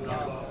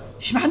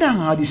 ايش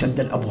معناها هذه سد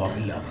الأبواب؟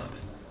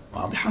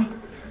 واضحة.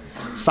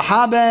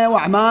 الصحابة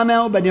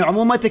وعمامة وبني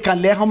عمومة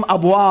كان لهم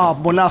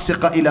أبواب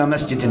ملاصقة إلى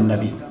مسجد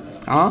النبي.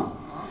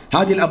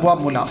 هذه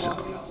الأبواب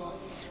ملاصقة،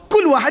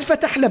 كل واحد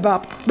فتح له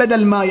باب،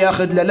 بدل ما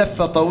ياخذ له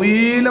لفة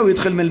طويلة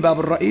ويدخل من الباب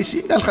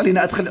الرئيسي، قال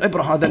خلينا أدخل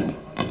عبرة هذا الباب.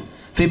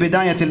 في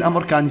بداية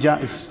الأمر كان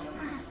جائز،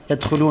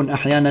 يدخلون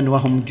أحيانا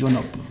وهم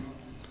جنب.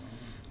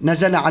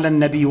 نزل على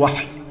النبي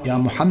وحي يا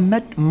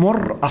محمد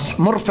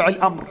مر فعل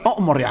الأمر،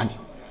 أؤمر يعني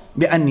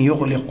بأن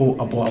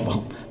يغلقوا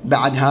أبوابهم،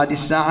 بعد هذه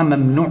الساعة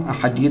ممنوع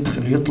أحد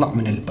يدخل ويطلع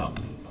من الباب.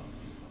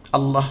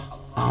 الله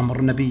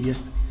أمر نبيه،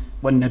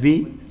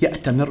 والنبي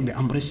يأتمر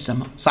بأمر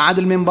السماء. صعد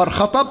المنبر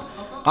خطب،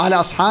 قال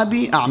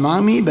أصحابي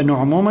أعمامي بنو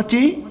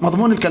عمومتي،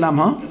 مضمون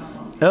الكلام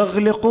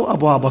اغلقوا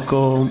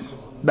أبوابكم،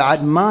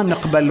 بعد ما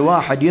نقبل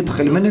واحد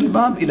يدخل من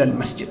الباب إلى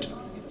المسجد.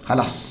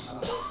 خلاص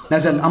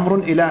نزل أمر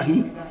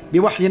إلهي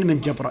بوحي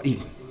من جبرائيل.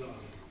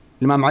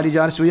 الإمام علي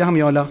جالس وياهم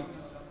يولا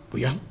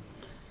وياهم.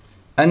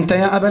 أنت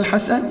يا أبا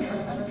الحسن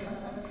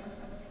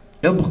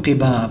ابق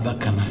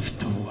بابك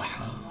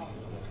مفتوحا،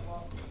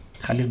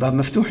 خلي الباب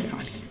مفتوح يا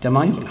علي، أنت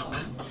ما يغلق.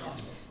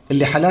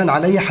 اللي حلال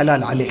علي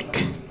حلال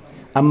عليك،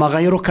 أما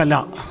غيرك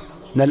لا،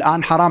 من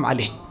الآن حرام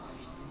عليه.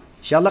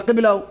 إن شاء الله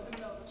قبلوا،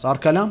 صار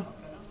كلام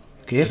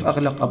كيف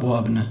أغلق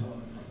أبوابنا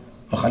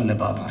وخلى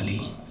باب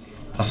علي.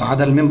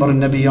 فصعد المنبر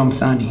النبي يوم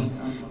ثاني،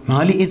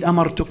 ما لي إذ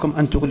أمرتكم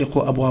أن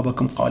تغلقوا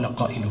أبوابكم قال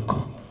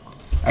قائلكم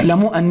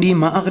اعلموا أني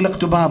ما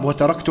أغلقت باب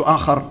وتركت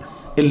آخر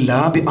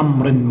إلا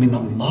بأمر من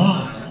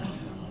الله.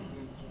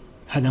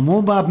 هذا مو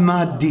باب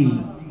مادي،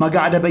 ما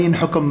قاعد أبين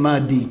حكم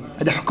مادي،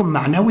 هذا حكم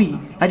معنوي،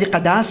 هذه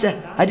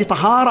قداسة، هذه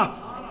طهارة.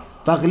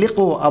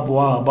 فاغلقوا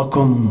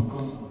أبوابكم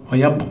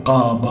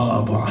ويبقى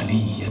باب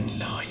علي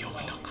لا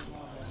يغلق.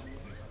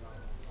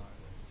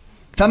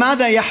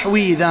 فماذا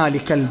يحوي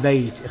ذلك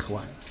البيت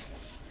إخوان؟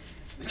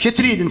 شو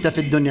تريد أنت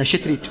في الدنيا؟ شو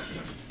تريد؟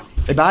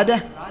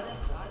 عبادة،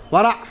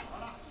 ورع،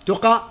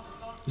 تقى،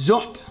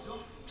 زهد،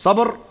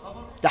 صبر،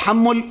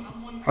 تحمل،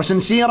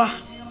 حسن سيرة،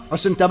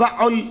 حسن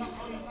تبعل.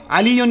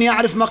 علي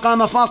يعرف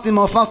مقام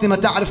فاطمة وفاطمة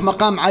تعرف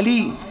مقام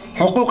علي،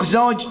 حقوق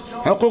زوج،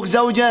 حقوق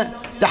زوجة،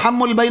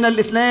 تحمل بين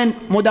الاثنين،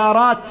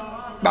 مدارات.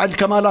 بعد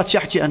الكمالات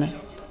شحكي أنا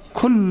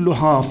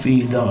كلها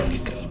في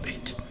ذلك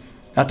البيت.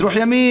 لا تروح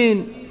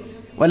يمين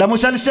ولا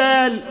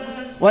مسلسل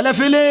ولا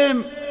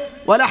فيلم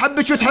ولا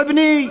حبك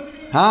وتحبني.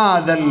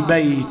 هذا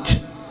البيت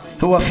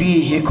هو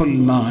فيه كل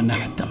ما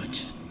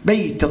نحتاج،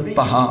 بيت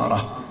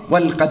الطهارة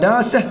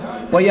والقداسة،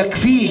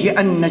 ويكفيه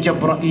أن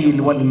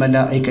جبرائيل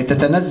والملائكة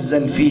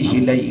تتنزل فيه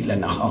ليل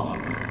نهار،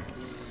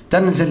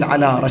 تنزل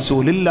على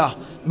رسول الله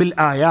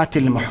بالآيات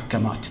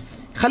المحكمات.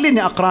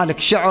 خليني أقرأ لك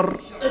شعر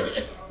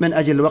من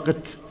أجل الوقت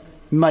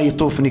ما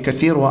يطوفني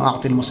كثير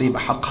وأعطي المصيبة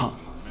حقها.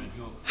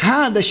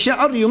 هذا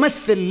الشعر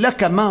يمثل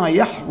لك ما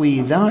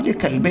يحوي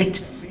ذلك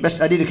البيت،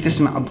 بس أريدك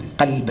تسمع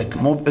بقلبك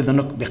مو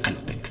بإذنك،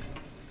 بقلبك.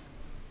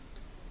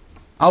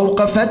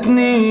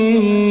 أوقفتني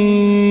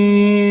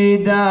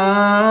دارك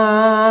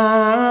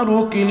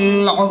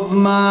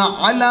العظمى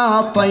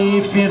على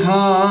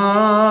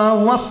طيفها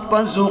وسط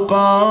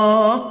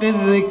زقاق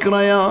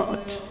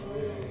الذكريات.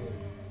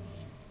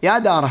 يا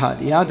دار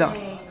هذه يا دار،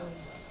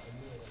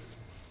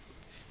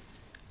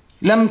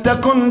 لم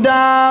تكن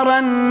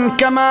دارا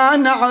كما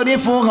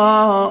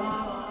نعرفها،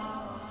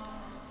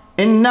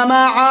 إنما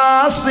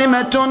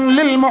عاصمة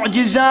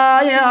للمعجزات،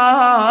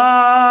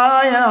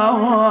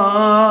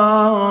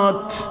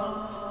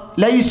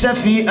 ليس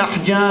في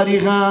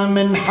أحجارها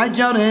من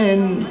حجر،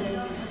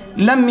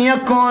 لم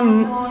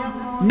يكن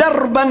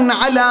دربا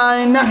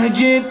على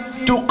نهج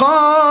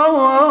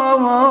التقات،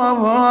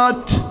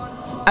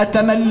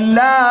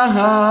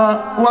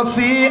 أتملاها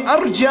وفي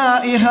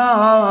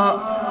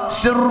أرجائها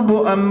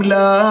سرب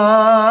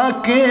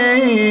أملاك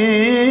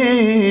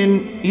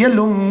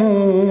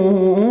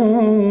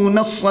يلمون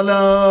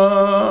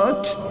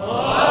الصلاة.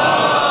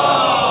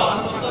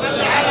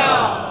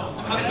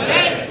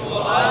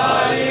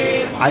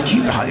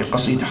 عجيبة هذه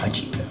القصيدة،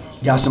 عجيبة.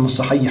 جاسم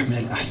الصحيح من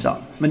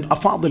الأحساء، من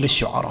أفاضل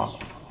الشعراء.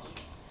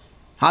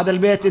 هذا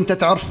البيت أنت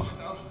تعرفه،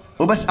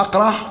 وبس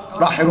أقرأ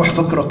راح يروح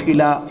فكرك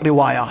إلى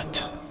روايات،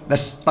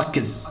 بس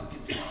ركز.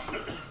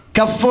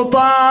 كف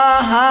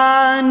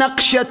طه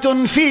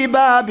نقشة في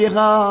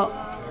بابها،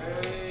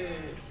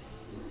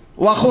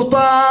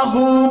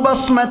 وخطاه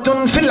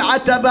بصمة في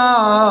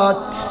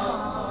العتبات.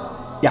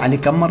 يعني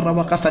كم مرة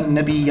وقف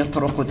النبي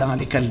يطرق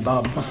ذلك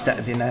الباب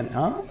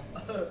مستأذنا؟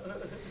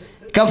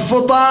 كف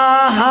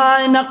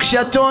طه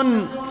نقشة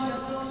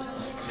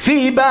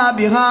في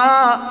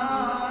بابها،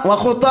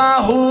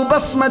 وخطاه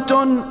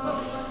بصمة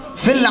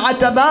في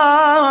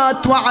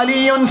العتبات،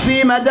 وعلي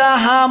في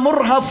مداها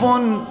مرهف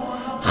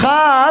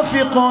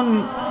خافق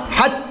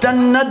حتى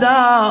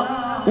الندى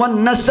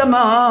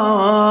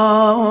والنسمات.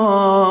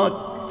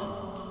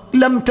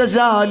 لم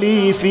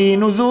تزالي في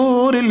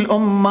نذور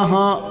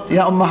الأمهات،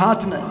 يا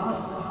أمهاتنا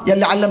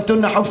يلي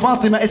علمتونا حب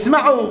فاطمة،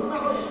 اسمعوا.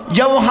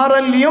 جوهر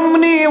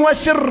اليمن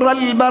وسر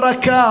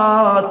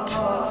البركات،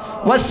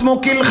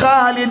 واسمك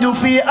الخالد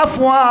في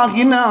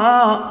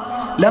أفواهنا،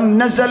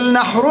 لم نزل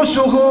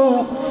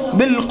نحرسه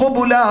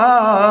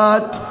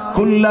بالقبلات،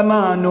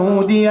 كلما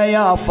نودي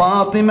يا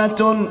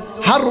فاطمة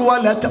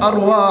هرولت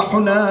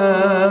أرواحنا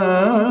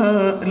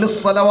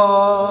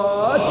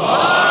للصلوات.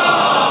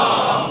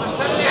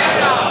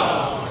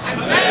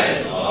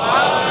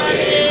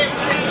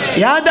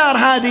 يا دار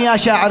هذه يا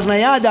شاعرنا،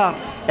 يا دار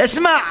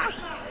اسمع.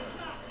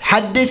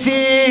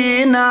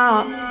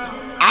 حدثينا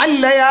عن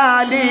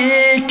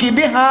لياليك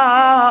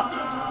بها،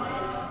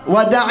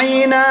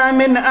 ودعينا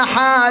من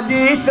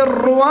أحاديث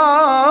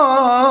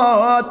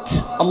الرواة.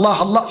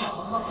 الله الله،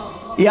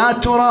 يا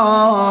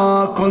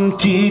ترى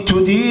كنت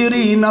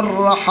تديرين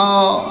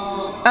الرحى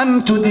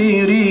أم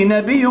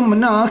تديرين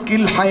بيمناك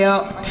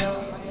الحياة؟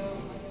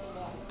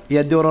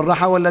 يا تدور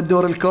الرحى ولا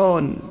تدور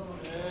الكون؟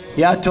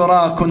 يا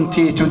ترى كنت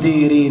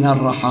تديرين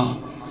الرحى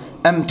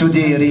أم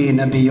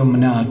تديرين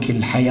بيمناك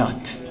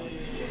الحياة؟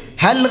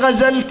 هل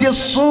غزلت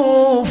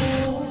الصوف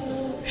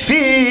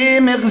في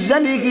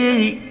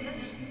مغزله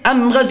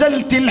أم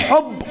غزلت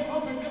الحب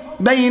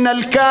بين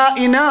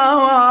الكائنات؟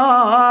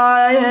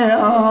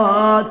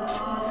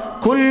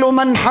 كل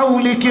من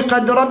حولك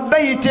قد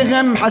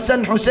ربيتهم،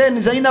 حسن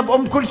حسين زينب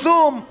أم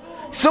كلثوم،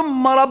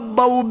 ثم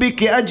ربوا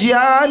بك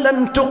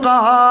أجيالا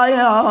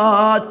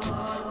تقايات.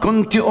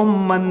 كنت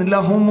أما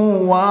لهم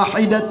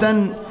واحدة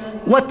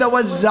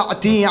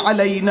وتوزعت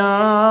علينا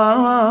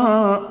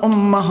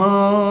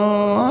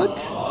أمهات.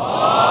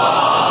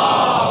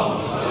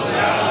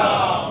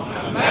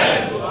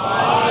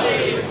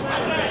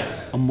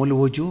 أم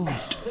الوجود.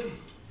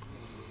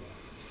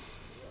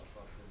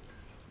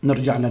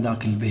 نرجع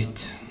لذاك البيت،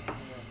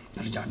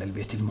 نرجع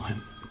للبيت المهم.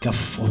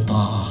 كف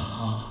طه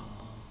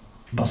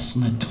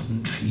بصمة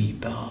في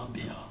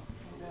بابها.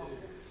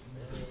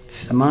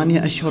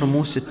 8 أشهر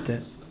مو 6،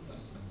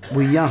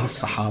 وياه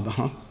الصحابة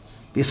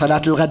في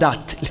صلاة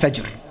الغداة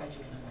الفجر: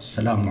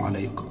 السلام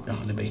عليكم يا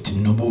أهل بيت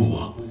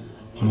النبوة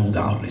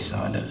وموضع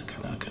الرسالة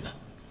كذا كذا،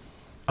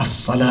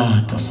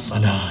 الصلاة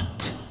الصلاة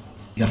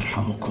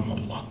يرحمكم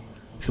الله.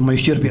 ثم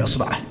يشير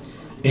بأصبعه: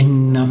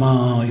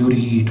 إنما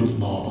يريد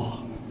الله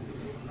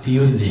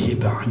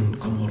ليذهب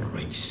عنكم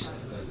الرجس.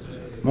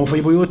 مو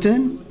في بيوت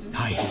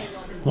هاي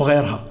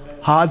وغيرها،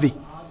 هذه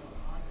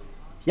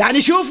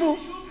يعني شوفوا،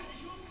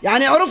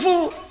 يعني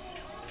عرفوا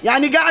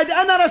يعني قاعد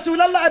أنا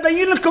رسول الله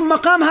أبين لكم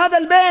مقام هذا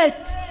البيت،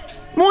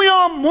 مو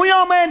يوم مو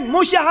يومين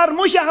مو شهر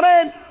مو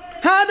شهرين،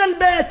 هذا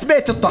البيت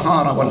بيت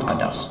الطهارة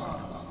والقداسة،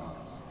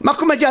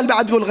 ماكو مجال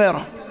بعد تقول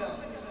غيره.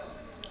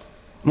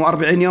 مو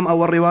 40 يوم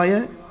أول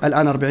رواية،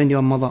 الآن 40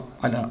 يوم مضى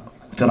على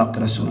فراق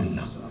رسول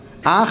الله.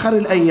 آخر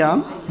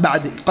الأيام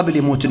بعد قبل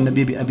يموت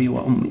النبي بأبي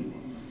وأمي،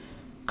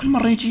 كل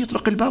مرة يجي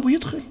يطرق الباب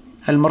ويدخل،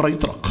 هالمرة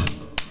يطرق: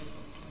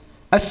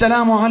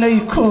 السلام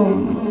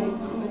عليكم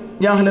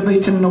يا أهل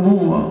بيت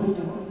النبوة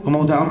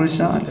وموضع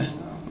الرسالة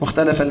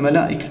واختلف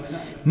الملائكة.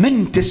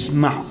 من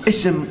تسمع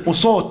اسم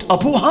وصوت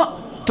أبوها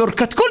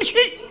تركت كل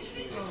شيء.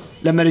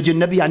 لما يجي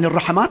النبي يعني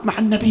الرحمات مع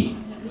النبي،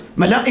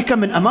 ملائكة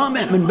من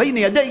أمامه من بين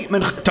يديه،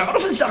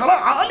 تعرف الزهراء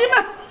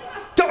عالمة،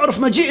 تعرف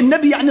مجيء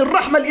النبي يعني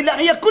الرحمة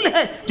الإلهية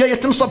كلها جاية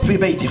تنصب في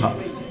بيتها،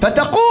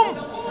 فتقوم: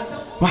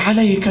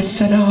 وعليك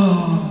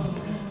السلام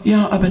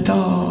يا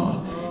أبتاه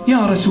يا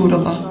رسول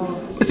الله.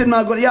 مثل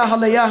ما أقول: يا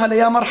هلا يا هلا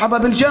يا مرحبا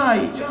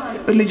بالجاي،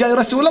 اللي جاي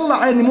رسول الله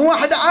عيني، مو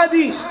واحد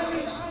عادي.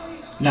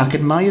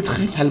 لكن ما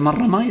يدخل هالمرة،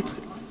 ما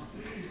يدخل،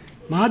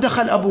 ما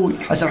دخل أبوي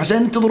حسن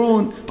حسين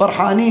ينتظرون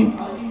فرحانين،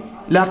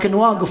 لكن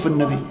واقف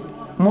النبي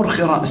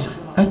مرخي رأسه: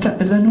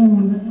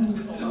 أتأذنون؟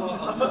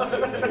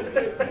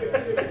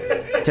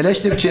 أنت ليش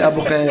تبكي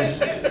أبو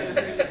قيس؟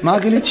 ما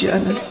قلت شيء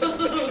أنا.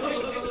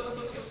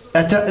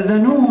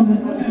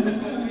 أتأذنون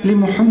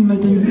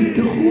لمحمد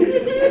بالدخول؟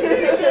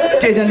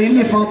 تأذن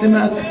لي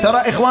فاطمة؟ ترى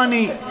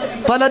إخواني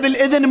طلب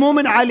الإذن مو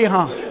من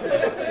عليها،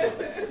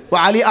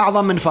 وعلي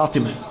أعظم من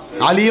فاطمة،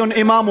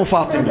 علي إمام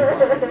فاطمة،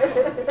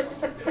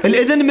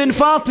 الإذن من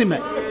فاطمة.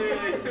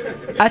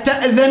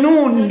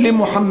 أتأذنون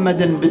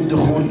لمحمد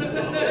بالدخول؟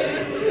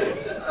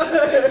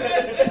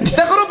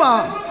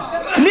 مستغربة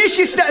ليش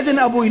يستأذن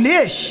أبوي؟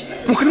 ليش؟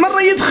 ممكن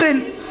مرة يدخل.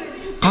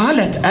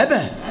 قالت: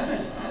 أبا،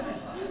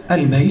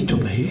 البيت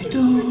بيتك،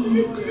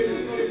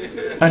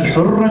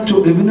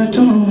 الحرة ابنتك،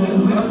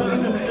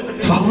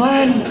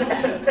 تفضل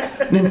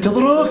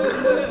ننتظرك،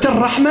 انت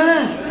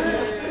الرحمة،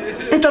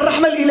 انت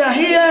الرحمة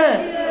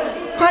الإلهية،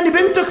 هاني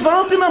بنتك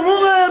فاطمة مو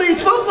غيري،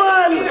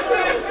 تفضل.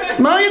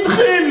 ما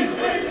يدخل.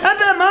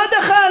 أبا ما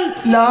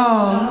دخلت.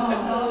 لا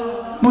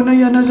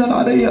بني، نزل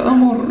علي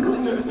أمر،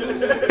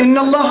 إن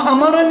الله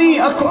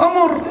أمرني، أكو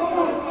أمر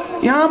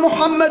يا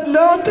محمد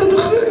لا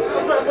تدخل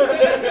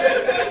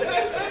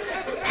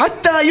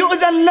حتى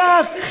يؤذن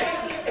لك.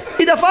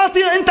 إذا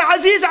فاطمة أنت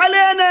عزيز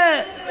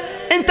علينا،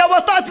 أنت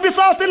وطأت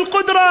بساط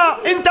القدرة،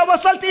 أنت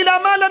وصلت إلى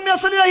ما لم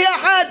يصل إليه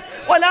أحد،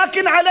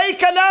 ولكن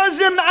عليك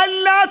لازم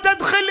ألا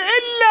تدخل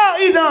إلا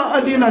إذا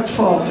أذنت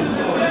فاطمة.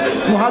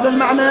 مو هذا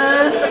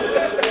المعنى؟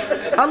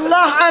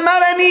 الله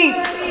أمرني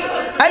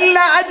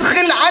ألا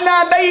أدخل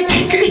على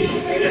بيتك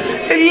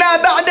إلا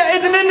بعد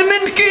إذن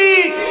منك.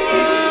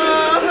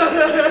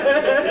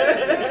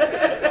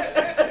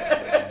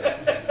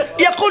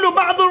 يقول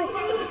بعض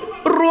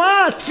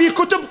الرواة في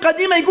كتب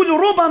قديمة، يقول: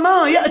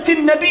 ربما يأتي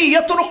النبي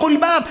يطرق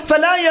الباب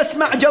فلا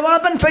يسمع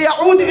جوابا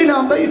فيعود إلى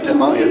بيته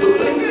ما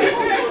يدخل،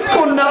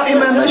 تكون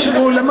نائمة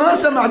مشغولة ما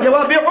سمع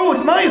جواب،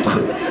 يعود ما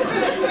يدخل.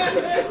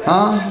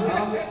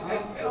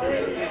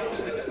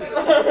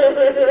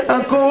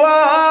 اكو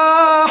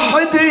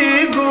واحد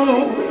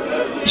يقول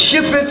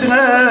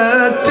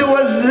شفتها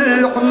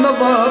توزع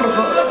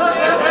نظرها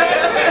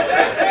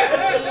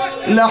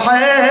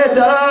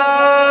لحيدر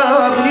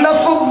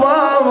لفظة،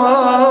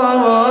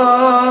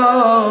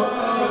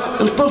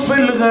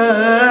 الطفل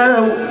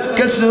غاو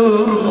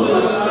كسر،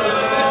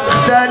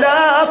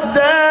 اختلط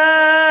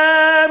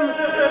دم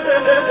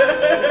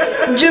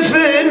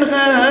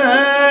جفنها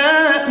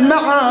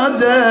مع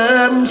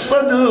دم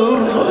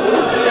صدرها،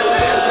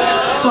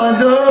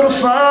 صدر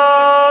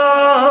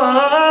صاب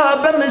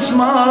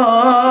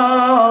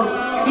مسمار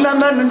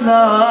لمن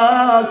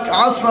ذاك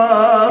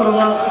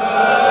عصر،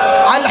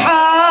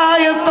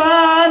 عالحايط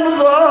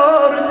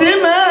انظر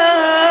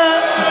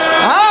دماء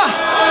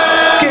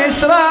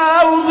كسرى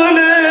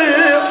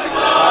وضلع،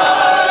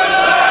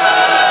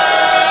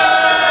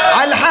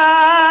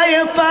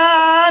 عالحايط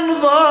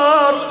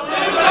انظر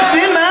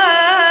دماء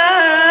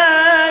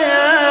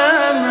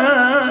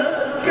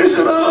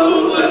كسرى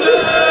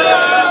وضلع.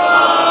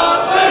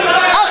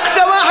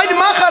 اقسى واحد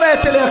ما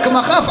قريت لكم،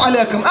 اخاف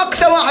عليكم،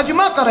 اقسى واحد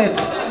ما قريت،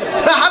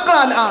 راح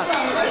اقرا الان.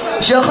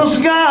 شخص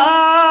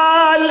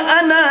قال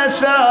انا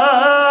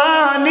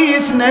ثاني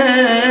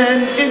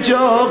اثنين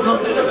اجوغ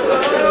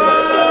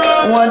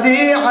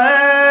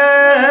وديعة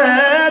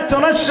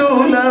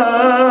رسول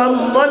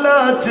الله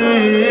لا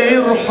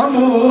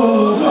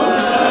ترحموه.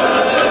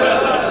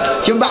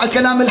 شوف بعد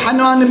كلام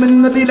الحنان من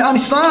النبي الان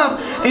ايش صار؟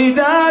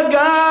 اذا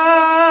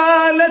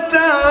قالت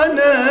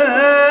انا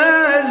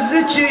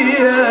الزكي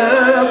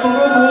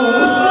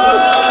يضربوه.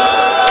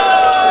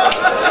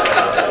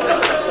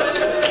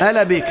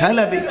 هلا بك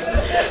هلا بك.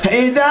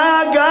 إذا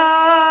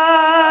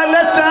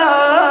قالت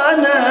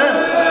أنا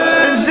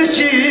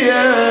الزكي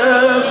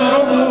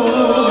يضربوها،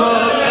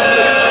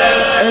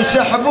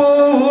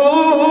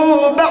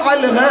 سحبوا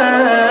بعلها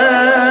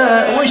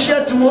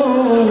وشتموا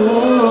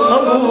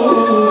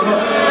أبوها.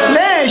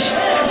 ليش؟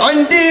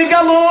 عندي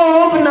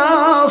قلب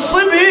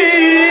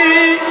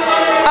ناصبي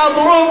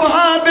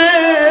وبها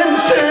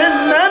بنت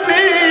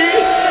النبي.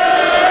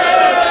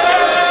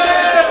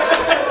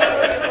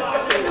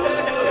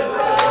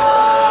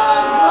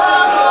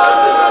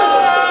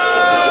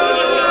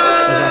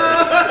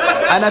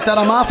 أنا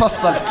ترى ما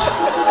فصلت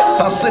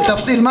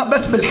تفصيل ما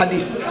بس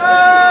بالحديث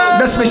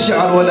بس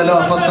بالشعر، ولا لا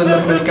أفصل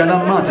لك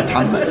بالكلام ما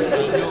تتحمل.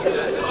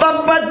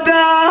 طبت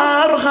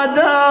دارها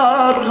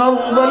دارها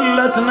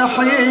وظلت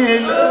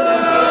نحيلة،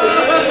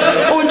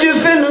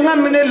 وجفنها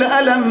من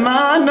الألم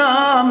ما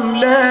نام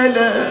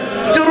ليلة،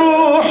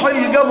 تروح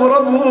القبر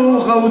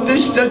أبوها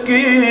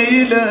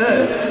وتشتكي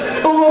له،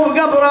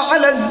 وقبره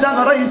على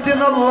الزهرة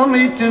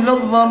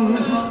يتغضم،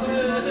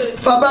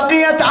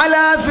 فبقيت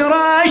على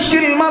فراش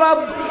المرض.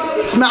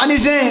 اسمعني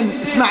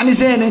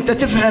زين انت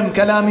تفهم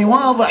كلامي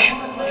واضح.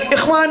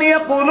 اخواني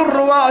يقول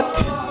الرواة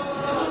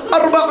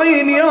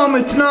 40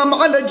 يوم تنام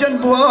على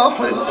جنب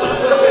واحد،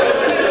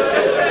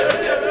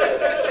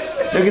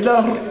 تقدر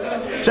 2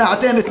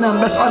 ساعة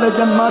تنام بس على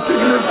جنب ما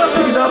تقلب،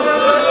 تقدر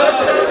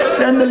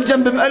لأن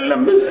الجنب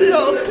مألم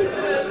بالسياط.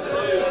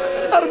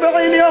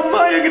 40 يوم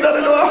ما يقدر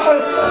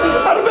الواحد،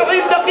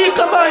 40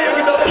 دقيقة ما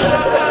يقدر.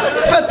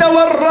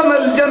 فتورم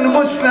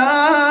الجنب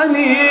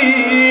الثاني،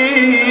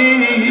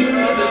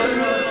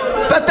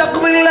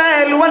 فتقضي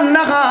الليل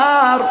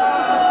والنهار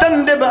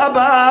تندب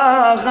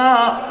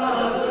أباها.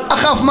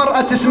 أخاف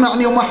مرأة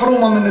تسمعني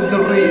ومحرومة من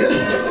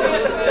الذرية،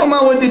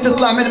 وما ودي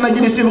تطلع من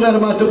مجلسي بغير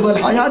ما تقضي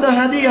الحي.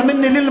 هذا هدية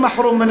مني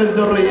للمحروم من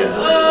الذرية.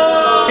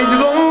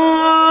 تقول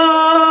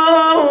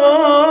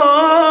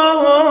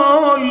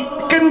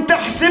كنت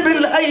أحسب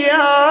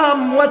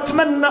الأيام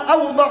وأتمنى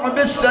أوضع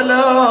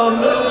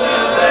بالسلام،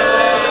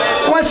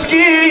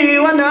 واسقي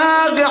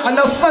وناقع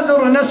على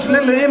الصدر نسل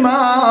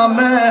الإمام،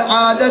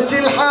 عادة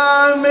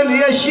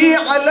الحامل يشيع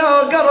على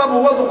قرب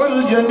وضع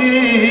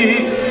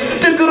الجنين،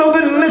 تقرب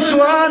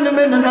النسوان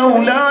منها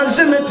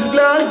ولازم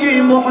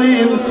تلاقي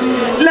معين،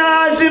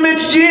 لازم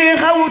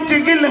تجيها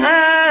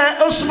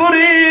وتقلها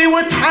اصبري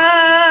وتحملي،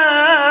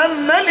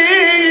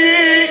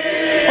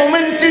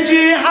 ومن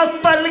تجيها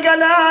الطلقة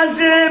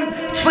لازم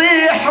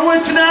تصيح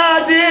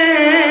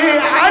وتنادي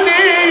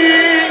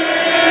علي.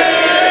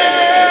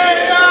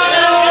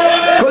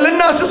 كل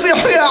الناس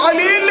يصيحوا يا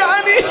علي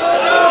لعني.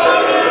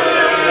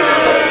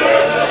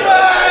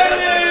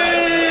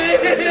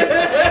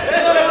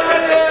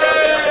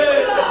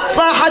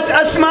 صاحت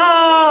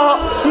أسماء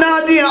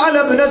نادي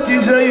على ابنتي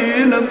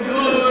زينب،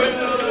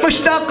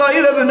 مشتاقة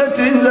إلى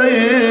ابنتي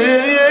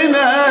زينب.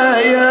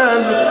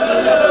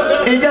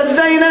 إجت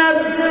زينب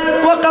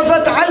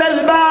وقفت على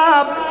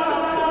الباب،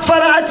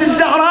 فرأت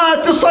الزهراء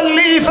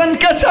تصلي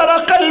فانكسر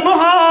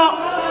قلبها،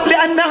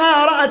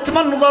 لأنها رأت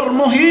منظر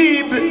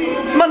مهيب،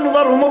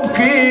 منظر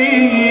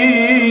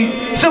مبكي.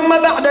 ثم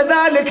بعد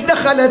ذلك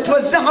دخلت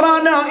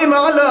والزهراء نائمة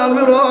على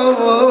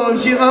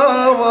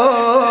فراشها.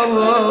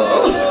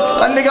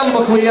 خلي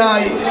قلبك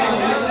وياي.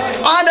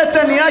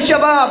 عادة يا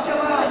شباب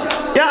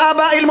يا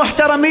آبائي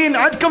المحترمين،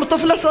 عندكم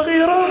طفلة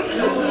صغيرة،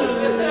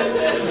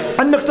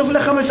 عندك طفلة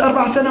 5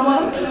 4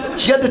 سنوات،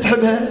 ايش قد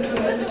تحبها؟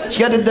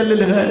 ايش قد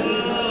تدللها؟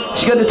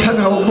 ايش قد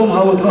تحبها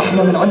وتضمها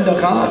وترحمها من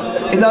عندك؟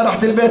 إذا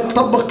رحت البيت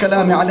طبق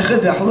كلامي على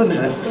خذها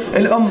احضنها.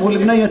 الأم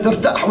والبنية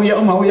ترتاح ويا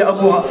أمها ويا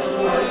أبوها.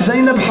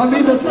 زينب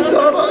حبيبة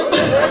الزهراء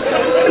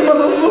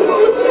المظلومة،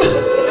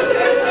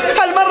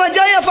 هالمرة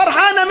جاية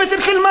فرحانة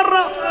مثل كل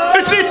مرة،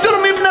 بتريد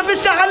ترمي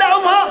بنفسها على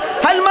أمها.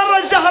 هالمرة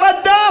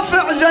الزهراء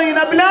تدافع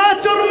زينب، لا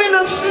ترمي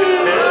نفسك.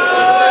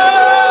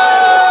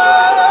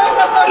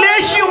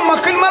 ليش يما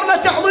كل مرة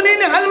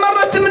تحضنيني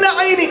هالمرة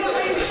تمنعيني؟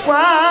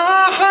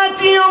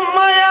 صاحت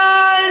يما يا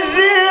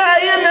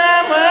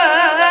زينب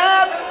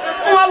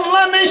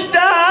والله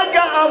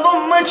مشتاقة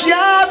أضمك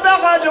يا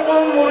بعد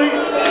عمري.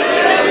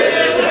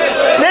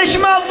 ليش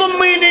ما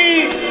تضميني؟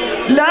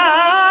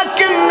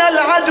 لكن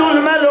العدو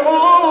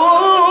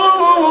الملعون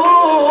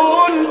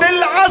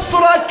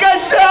بالعصر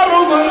كسر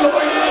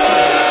ضلعي.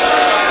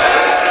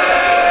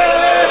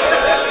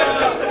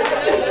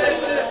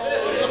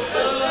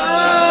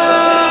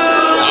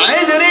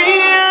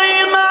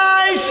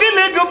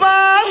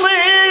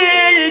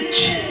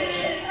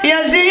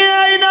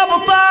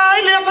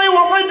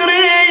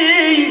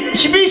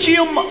 شبيك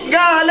يما؟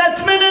 قالت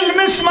من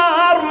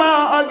المسمار، ما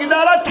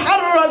اقدر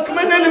اتحرك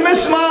من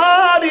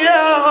المسمار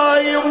يا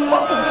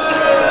يما.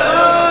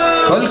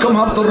 كلكم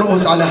هبطوا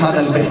الرؤوس على هذا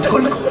البيت،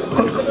 كلكم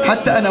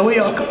حتى انا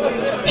وياكم.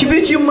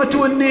 شبيك يما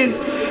تونين؟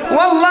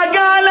 والله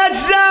قالت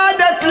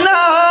زادت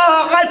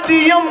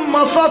لاعتي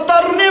يما،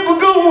 سطرني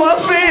بقوة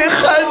في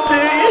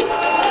خدي،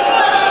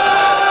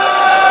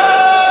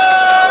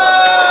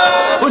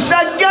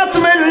 وسقط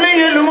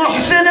مني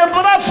المحسن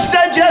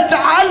برفسجت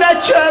على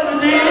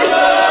كبدي.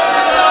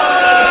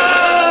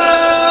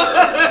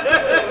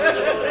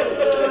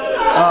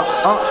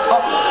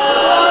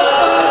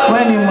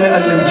 وين يمي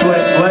يألمك؟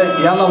 وين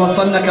يلا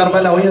وصلنا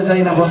كربلاء ويا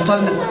زينب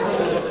وصلنا.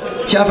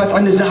 شافت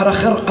عند الزهرة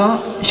خرقة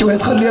شوية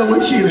تخليها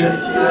وتشيلها،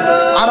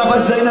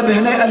 عرفت زينب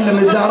هنا يألم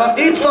الزهرة،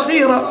 ايد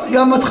صغيرة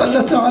قامت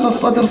خلتها على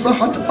الصدر،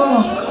 صحت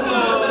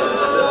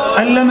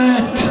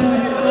ألمت.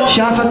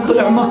 شافت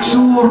ضلع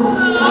مكسور،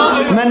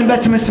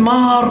 منبت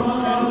مسمار،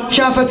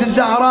 شافت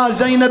الزهراء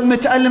زينب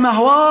متألمة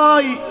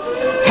هواي،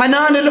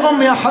 حنان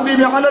الأم يا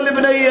حبيبي على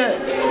البنية.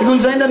 يقول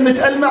زينب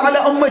متألمة على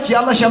أمك.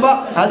 يلا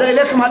شباب هذا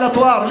إليكم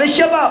هالأطوار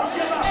للشباب.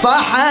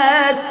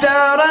 صحت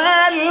ترى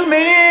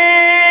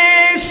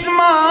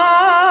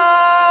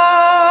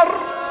المسمار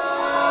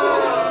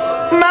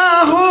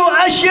ما هو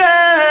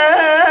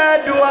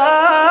أشد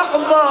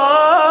وأعظم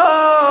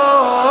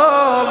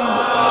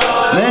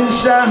من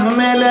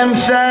سهم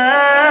المثلث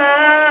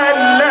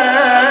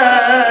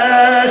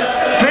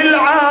في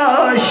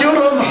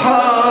العاشر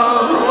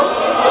محار.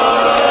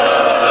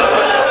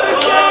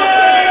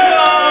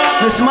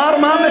 مسمار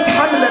ما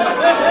متحمله،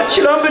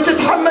 شلون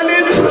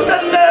بتتحملين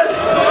مثلث؟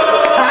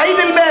 أعيد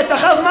البيت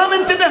أخاف ما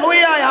منتبه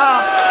وياي.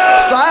 ها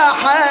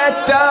صاحت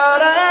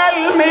ترى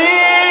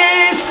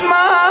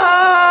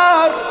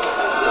المسمار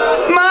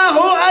ما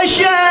هو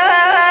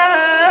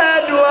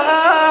أشد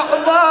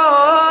وأعظم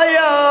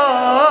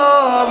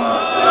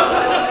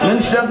من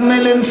سهم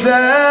المثلث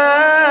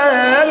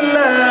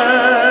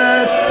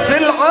في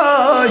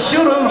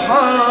العاشر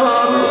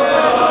محار.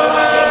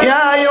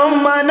 يا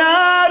يما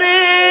نار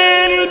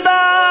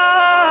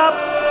الباب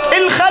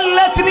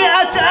الخلتني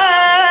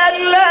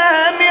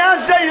أتألم يا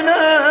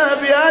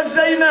زينب يا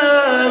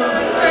زينب.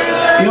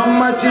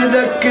 يما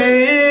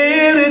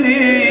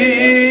تذكرني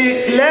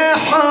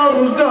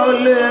لحرق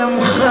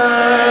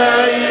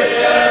المخيم.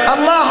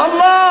 الله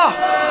الله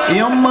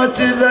يما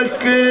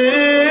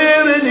تذكرني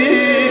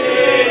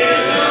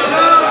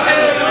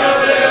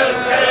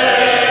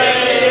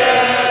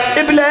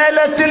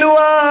بليلة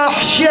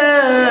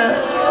الوحشة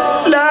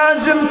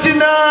لازم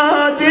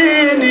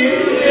تناديني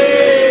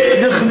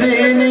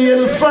تاخذيني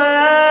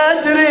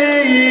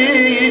لصدري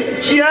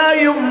يا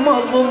يما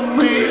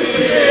ضمي.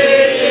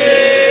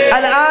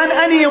 الآن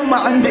أنا يما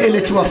عندي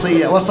إلك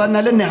وصية،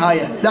 وصلنا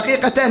للنهاية،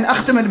 دقيقتين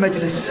أختم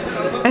المجلس.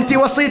 أنت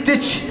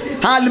وصيتك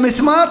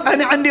هالمسمار،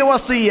 أنا عندي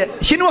وصية.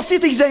 شنو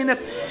وصيتك زينب؟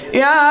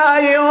 يا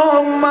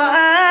يما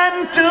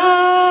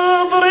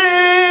أنتظرك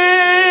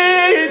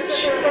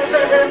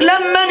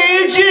لما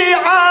يجي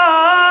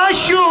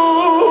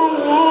عاشور،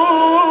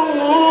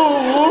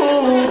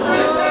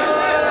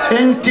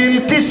 انت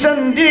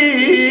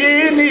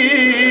التسنديني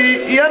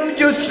يا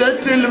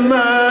مجثة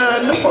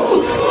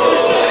المنحور،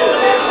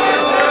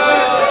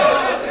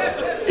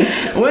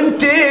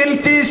 وانت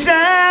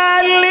التسليني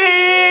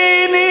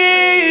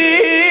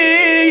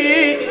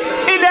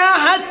الى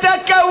حتى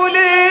كون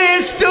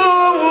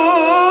استور،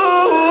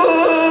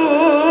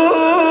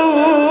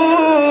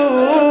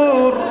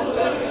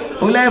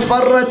 ولا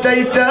فرت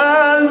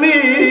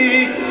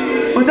ايتامي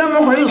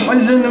ودمع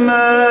الحزن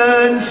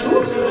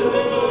منثور.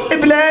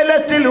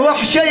 بليلة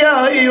الوحشة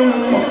يا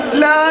يما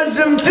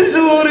لازم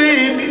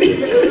تزوريني.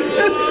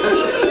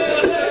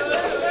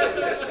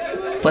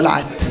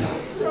 طلعت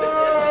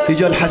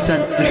يجوا الحسن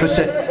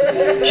الحسين،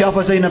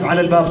 شافوا زينب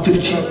على الباب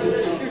تبكي.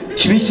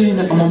 شبيش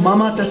زينب؟ أمم ما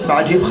ماتت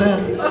بعد بخير.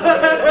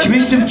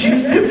 شبيش تبكي؟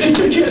 تبكي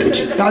تبكي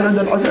تبكي. قاعد عند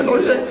الحسن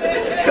الحسين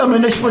قام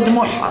ينشف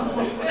دموعها.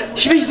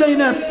 شبيش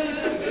زينب؟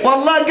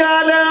 والله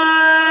قالت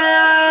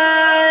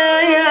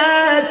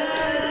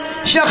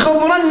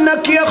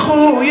شخبرنك يا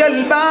خويا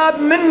الباب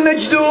من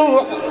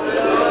جدوع،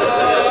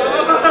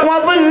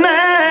 وظن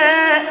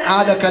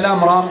هذا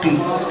كلام راقي،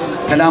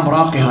 كلام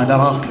راقي، هذا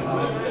راقي.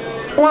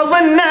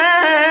 وظن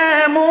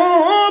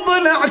مو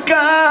ضلع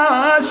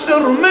كاسر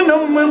من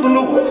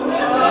مظلوم.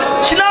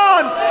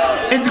 شلون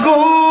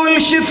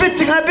تقول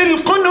شفتها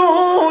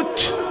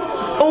بالقنوت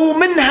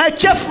ومنها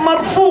كف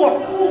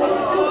مرفوع؟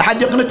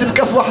 أحد يقنت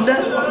بكف واحدة؟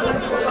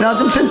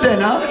 لازم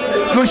سنتين. ها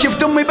يقول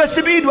شفت أمي بس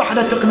بإيد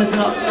واحدة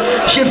تقنتها.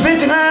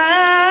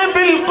 شفتها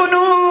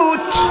بالقنوت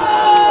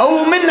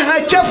ومنها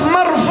كف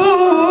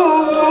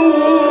مرفوع،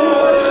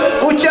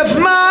 وكف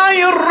ما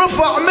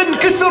يرفع من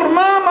كثر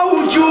ما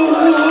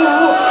موجود.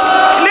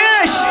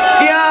 ليش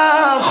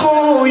يا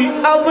أخوي؟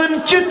 أظن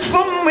كتف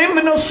أمي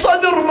من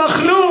الصدر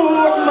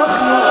مخلوع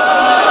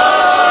مخلوع.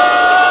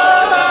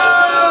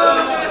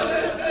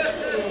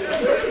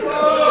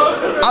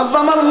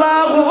 عظم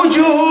الله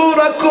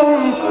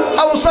أجوركم،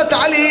 أوصت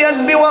عليا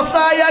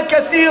بوصايا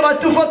كثيرة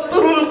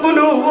تفطر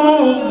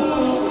القلوب.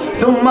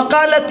 ثم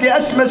قالت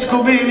لأسمى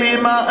اسكبي لي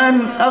ماء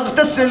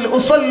أغتسل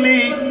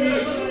أصلي،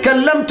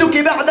 كلمتك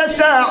بعد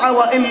ساعة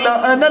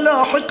وإلا أنا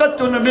لاحقة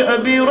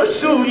بأبي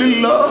رسول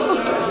الله.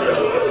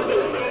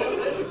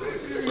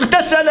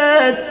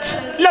 اغتسلت،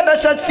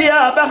 لبست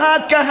ثيابها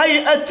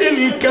كهيئة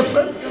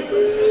الكفن.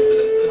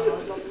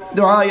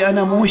 دعائي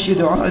أنا موش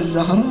دعاء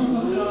الزهراء،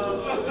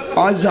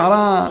 دعاء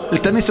الزهراء،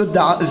 التمسوا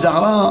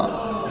الزهراء.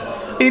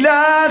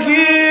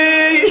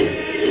 إلهي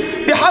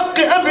بحق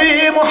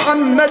أبي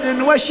محمد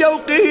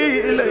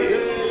وشوقه إليه،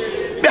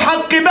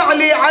 بحق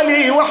بعلي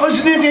علي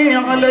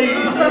وحزنه عليه،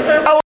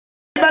 أو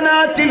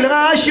بنات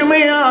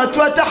الهاشميات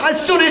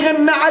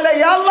وتحسرهن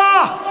علي،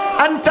 الله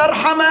أن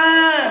ترحم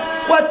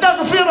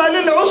وتغفر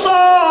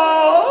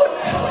للعصاة.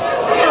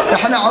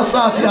 احنا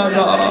عصاة يا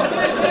زهراء،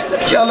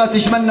 إن شاء الله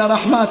تشملنا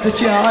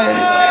رحماتك يا عين.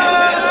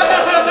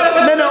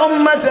 من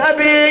أمة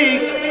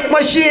أبي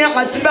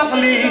وشيعة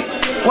بعلي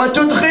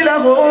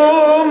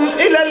وتدخلهم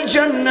إلى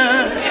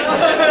الجنة.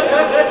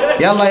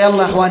 يلا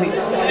يلا اخواني،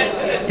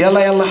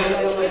 يلا يلا.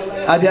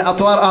 هذه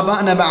اطوار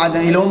ابائنا بعد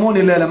يلوموني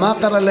الليله، ما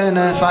قرر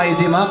لنا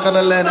فايزي، ما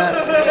قرر لنا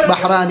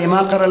بحراني، ما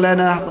قرر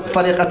لنا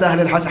طريقه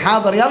اهل الحسن.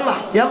 حاضر يلا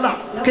يلا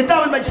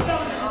كتاب المجلس.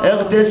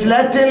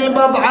 اغتسلت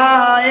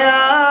البضعايا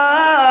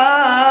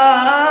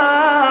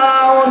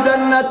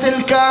ودنت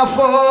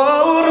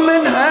الكافور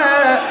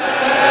منها،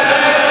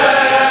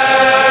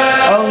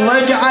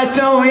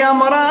 الضجعة ويا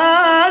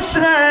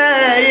مراسها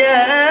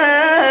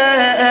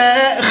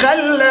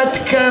خلت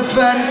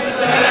كفن،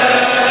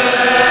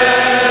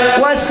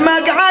 واسمع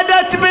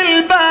قعدت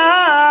بالباب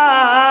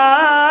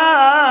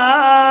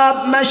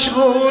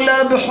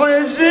مشغولة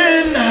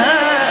بحزنها،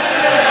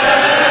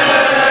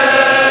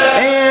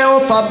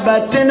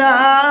 وطبت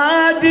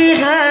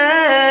تناديها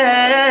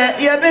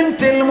يا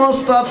بنت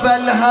المصطفى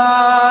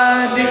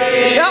الهادي.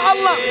 يا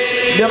الله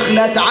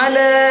دخلت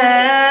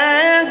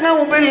عليها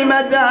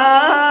وبالمدامع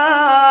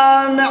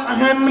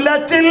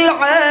هملت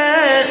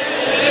العين،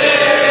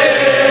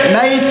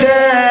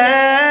 ميتة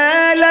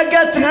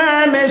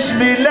لقتها مش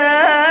بلال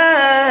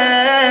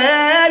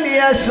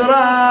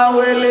يسرى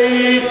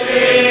ولي،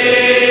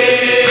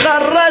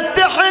 خرت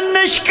تحن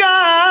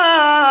شكارتي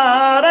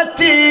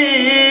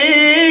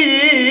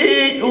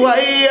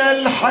ويا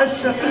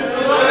الحسن،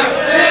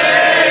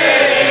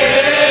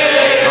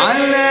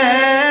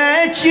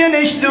 عنك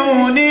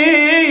ينشدوني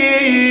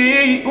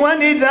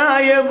واني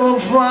ذايب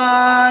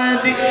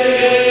فادي،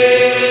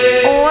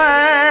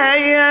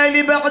 ويا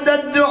اللي بعد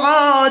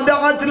الدعاء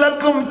دعت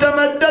لكم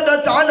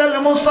تمددت على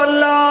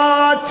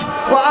المصلات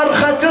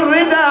وأرخت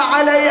الرداء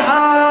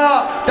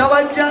عليها،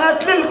 توجهت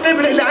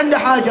للقبلة. اللي عنده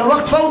حاجة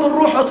وقت فوض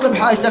الروح اطلب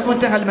حاجتك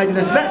وانتهى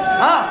المجلس، بس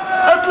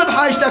اطلب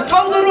حاجتك،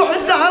 فوض الروح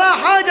الزهراء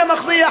حاجة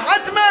مقضية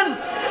حتما.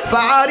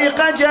 فعارق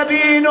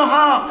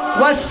جبينها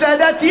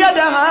وسدت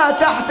يدها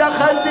تحت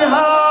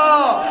خدها،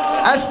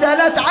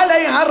 أسدلت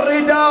عليها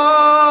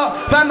الرداء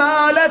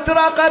فمالت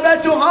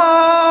رقبتها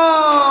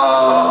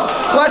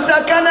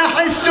وسكن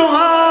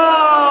حسها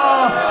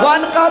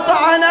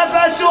وانقطع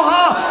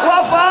نفسها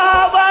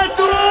وفاضت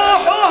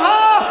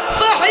روحها.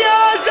 صح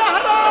يا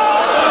زهراء.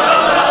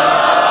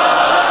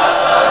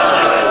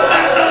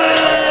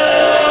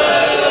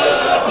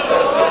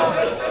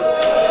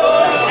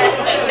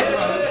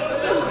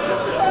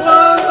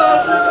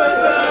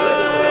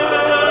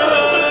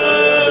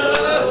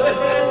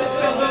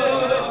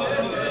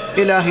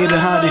 إلهي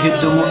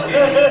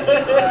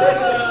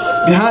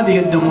بهذه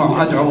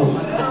الدموع أدعو،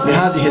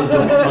 بهذه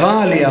الدموع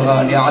غالية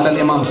غالية على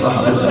الإمام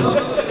صاحب الزمان،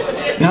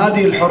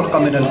 بهذه الحرقة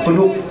من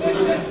القلوب.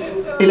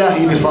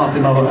 إلهي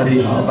بفاطمة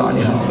وأبيها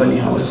وبعلها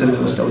وبنيها والسر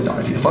المستودع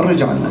فيها،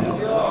 فرج عنا يا رب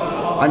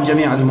عن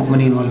جميع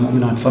المؤمنين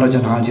والمؤمنات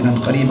فرجا عاجلا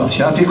قريبا،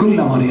 شافي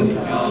كل مريض،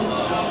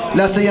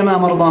 لا سيما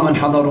مرضى من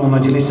حضروا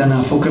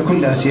مجلسنا، فك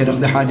كل أسير،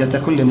 اقض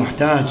حاجة كل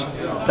محتاج،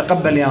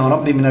 تقبل يا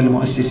رب من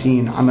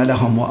المؤسسين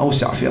عملهم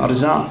وأوسع في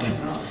أرزاقهم،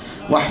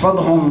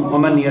 واحفظهم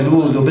ومن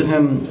يلوذ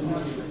بهم،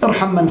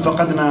 ارحم من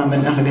فقدنا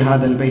من أهل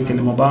هذا البيت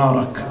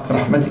المبارك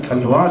برحمتك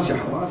الواسعة،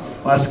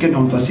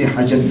 وأسكنهم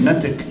فسيح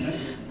جنتك.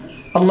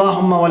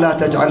 اللهم ولا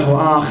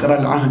تجعله آخر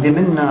العهد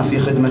منا في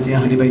خدمة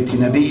أهل بيت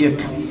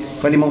نبيك،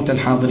 فلموت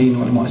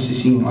الحاضرين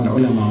والمؤسسين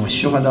والعلماء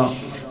والشهداء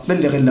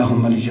بلغ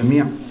اللهم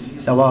الجميع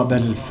ثواب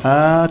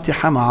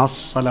الفاتحة مع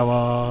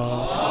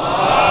الصلوات.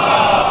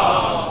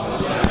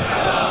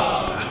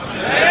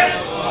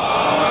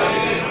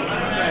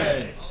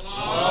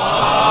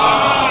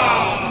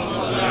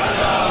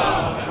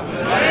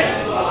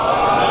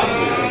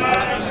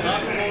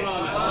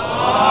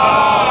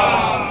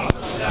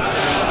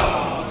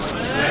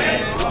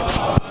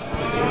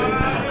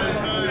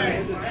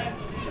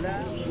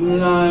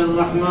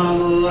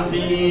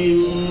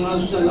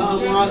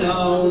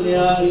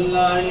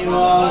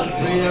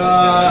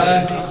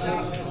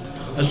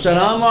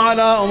 السلام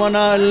على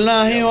أمناء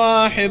الله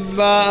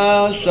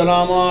وأحبائه،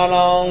 السلام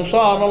على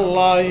أنصار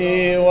الله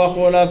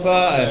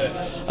وخلفائه،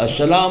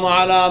 السلام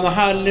على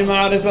محل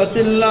معرفة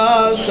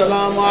الله،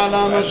 السلام على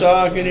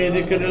مساكن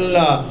ذكر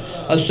الله،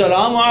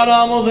 السلام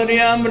على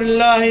مظهر أمر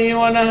الله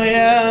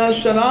ونهيه،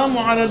 السلام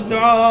على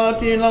الدعاة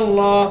إلى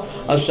الله،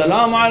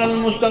 السلام على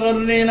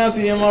المستغرين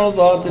في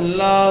مرضاة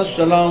الله،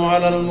 السلام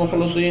على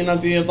المخلصين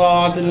في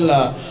طاعة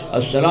الله،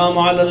 السلام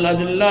على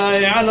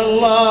الأدلاء على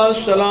الله،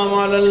 السلام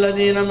على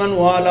الذين من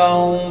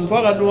والاهم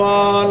فقد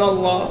والى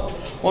الله،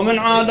 ومن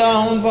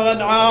عاداهم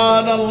فقد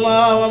عاد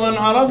الله، ومن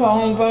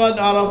عرفهم فقد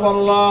عرف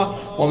الله،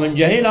 ومن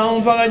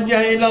جهلهم فقد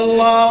جهل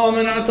الله،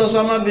 ومن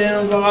اعتصم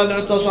بهم فقد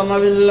اعتصم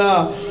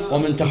بالله،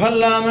 ومن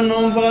تخلى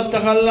منهم فقد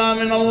تخلى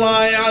من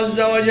الله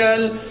عز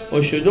وجل.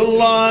 واشهدوا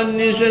الله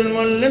أني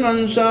سلم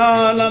لمن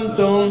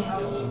سالمتم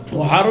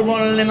وحرب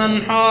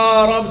لمن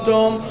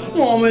حاربتم،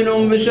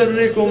 مؤمن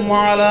بسركم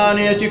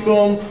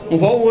وعلانيتكم،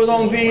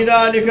 مفوض في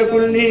ذلك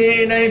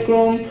كله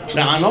إليكم.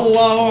 لعن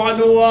الله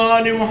عدو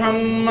آل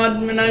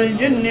محمد من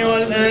الجن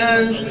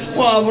والإنس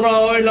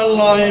وأبرأ إلى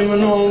الله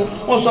منهم.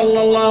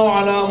 وصلى الله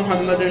على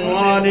محمد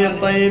وآله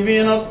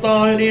الطيبين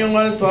الطاهرين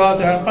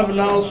والفاتح قبل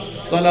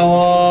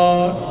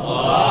الصلوات.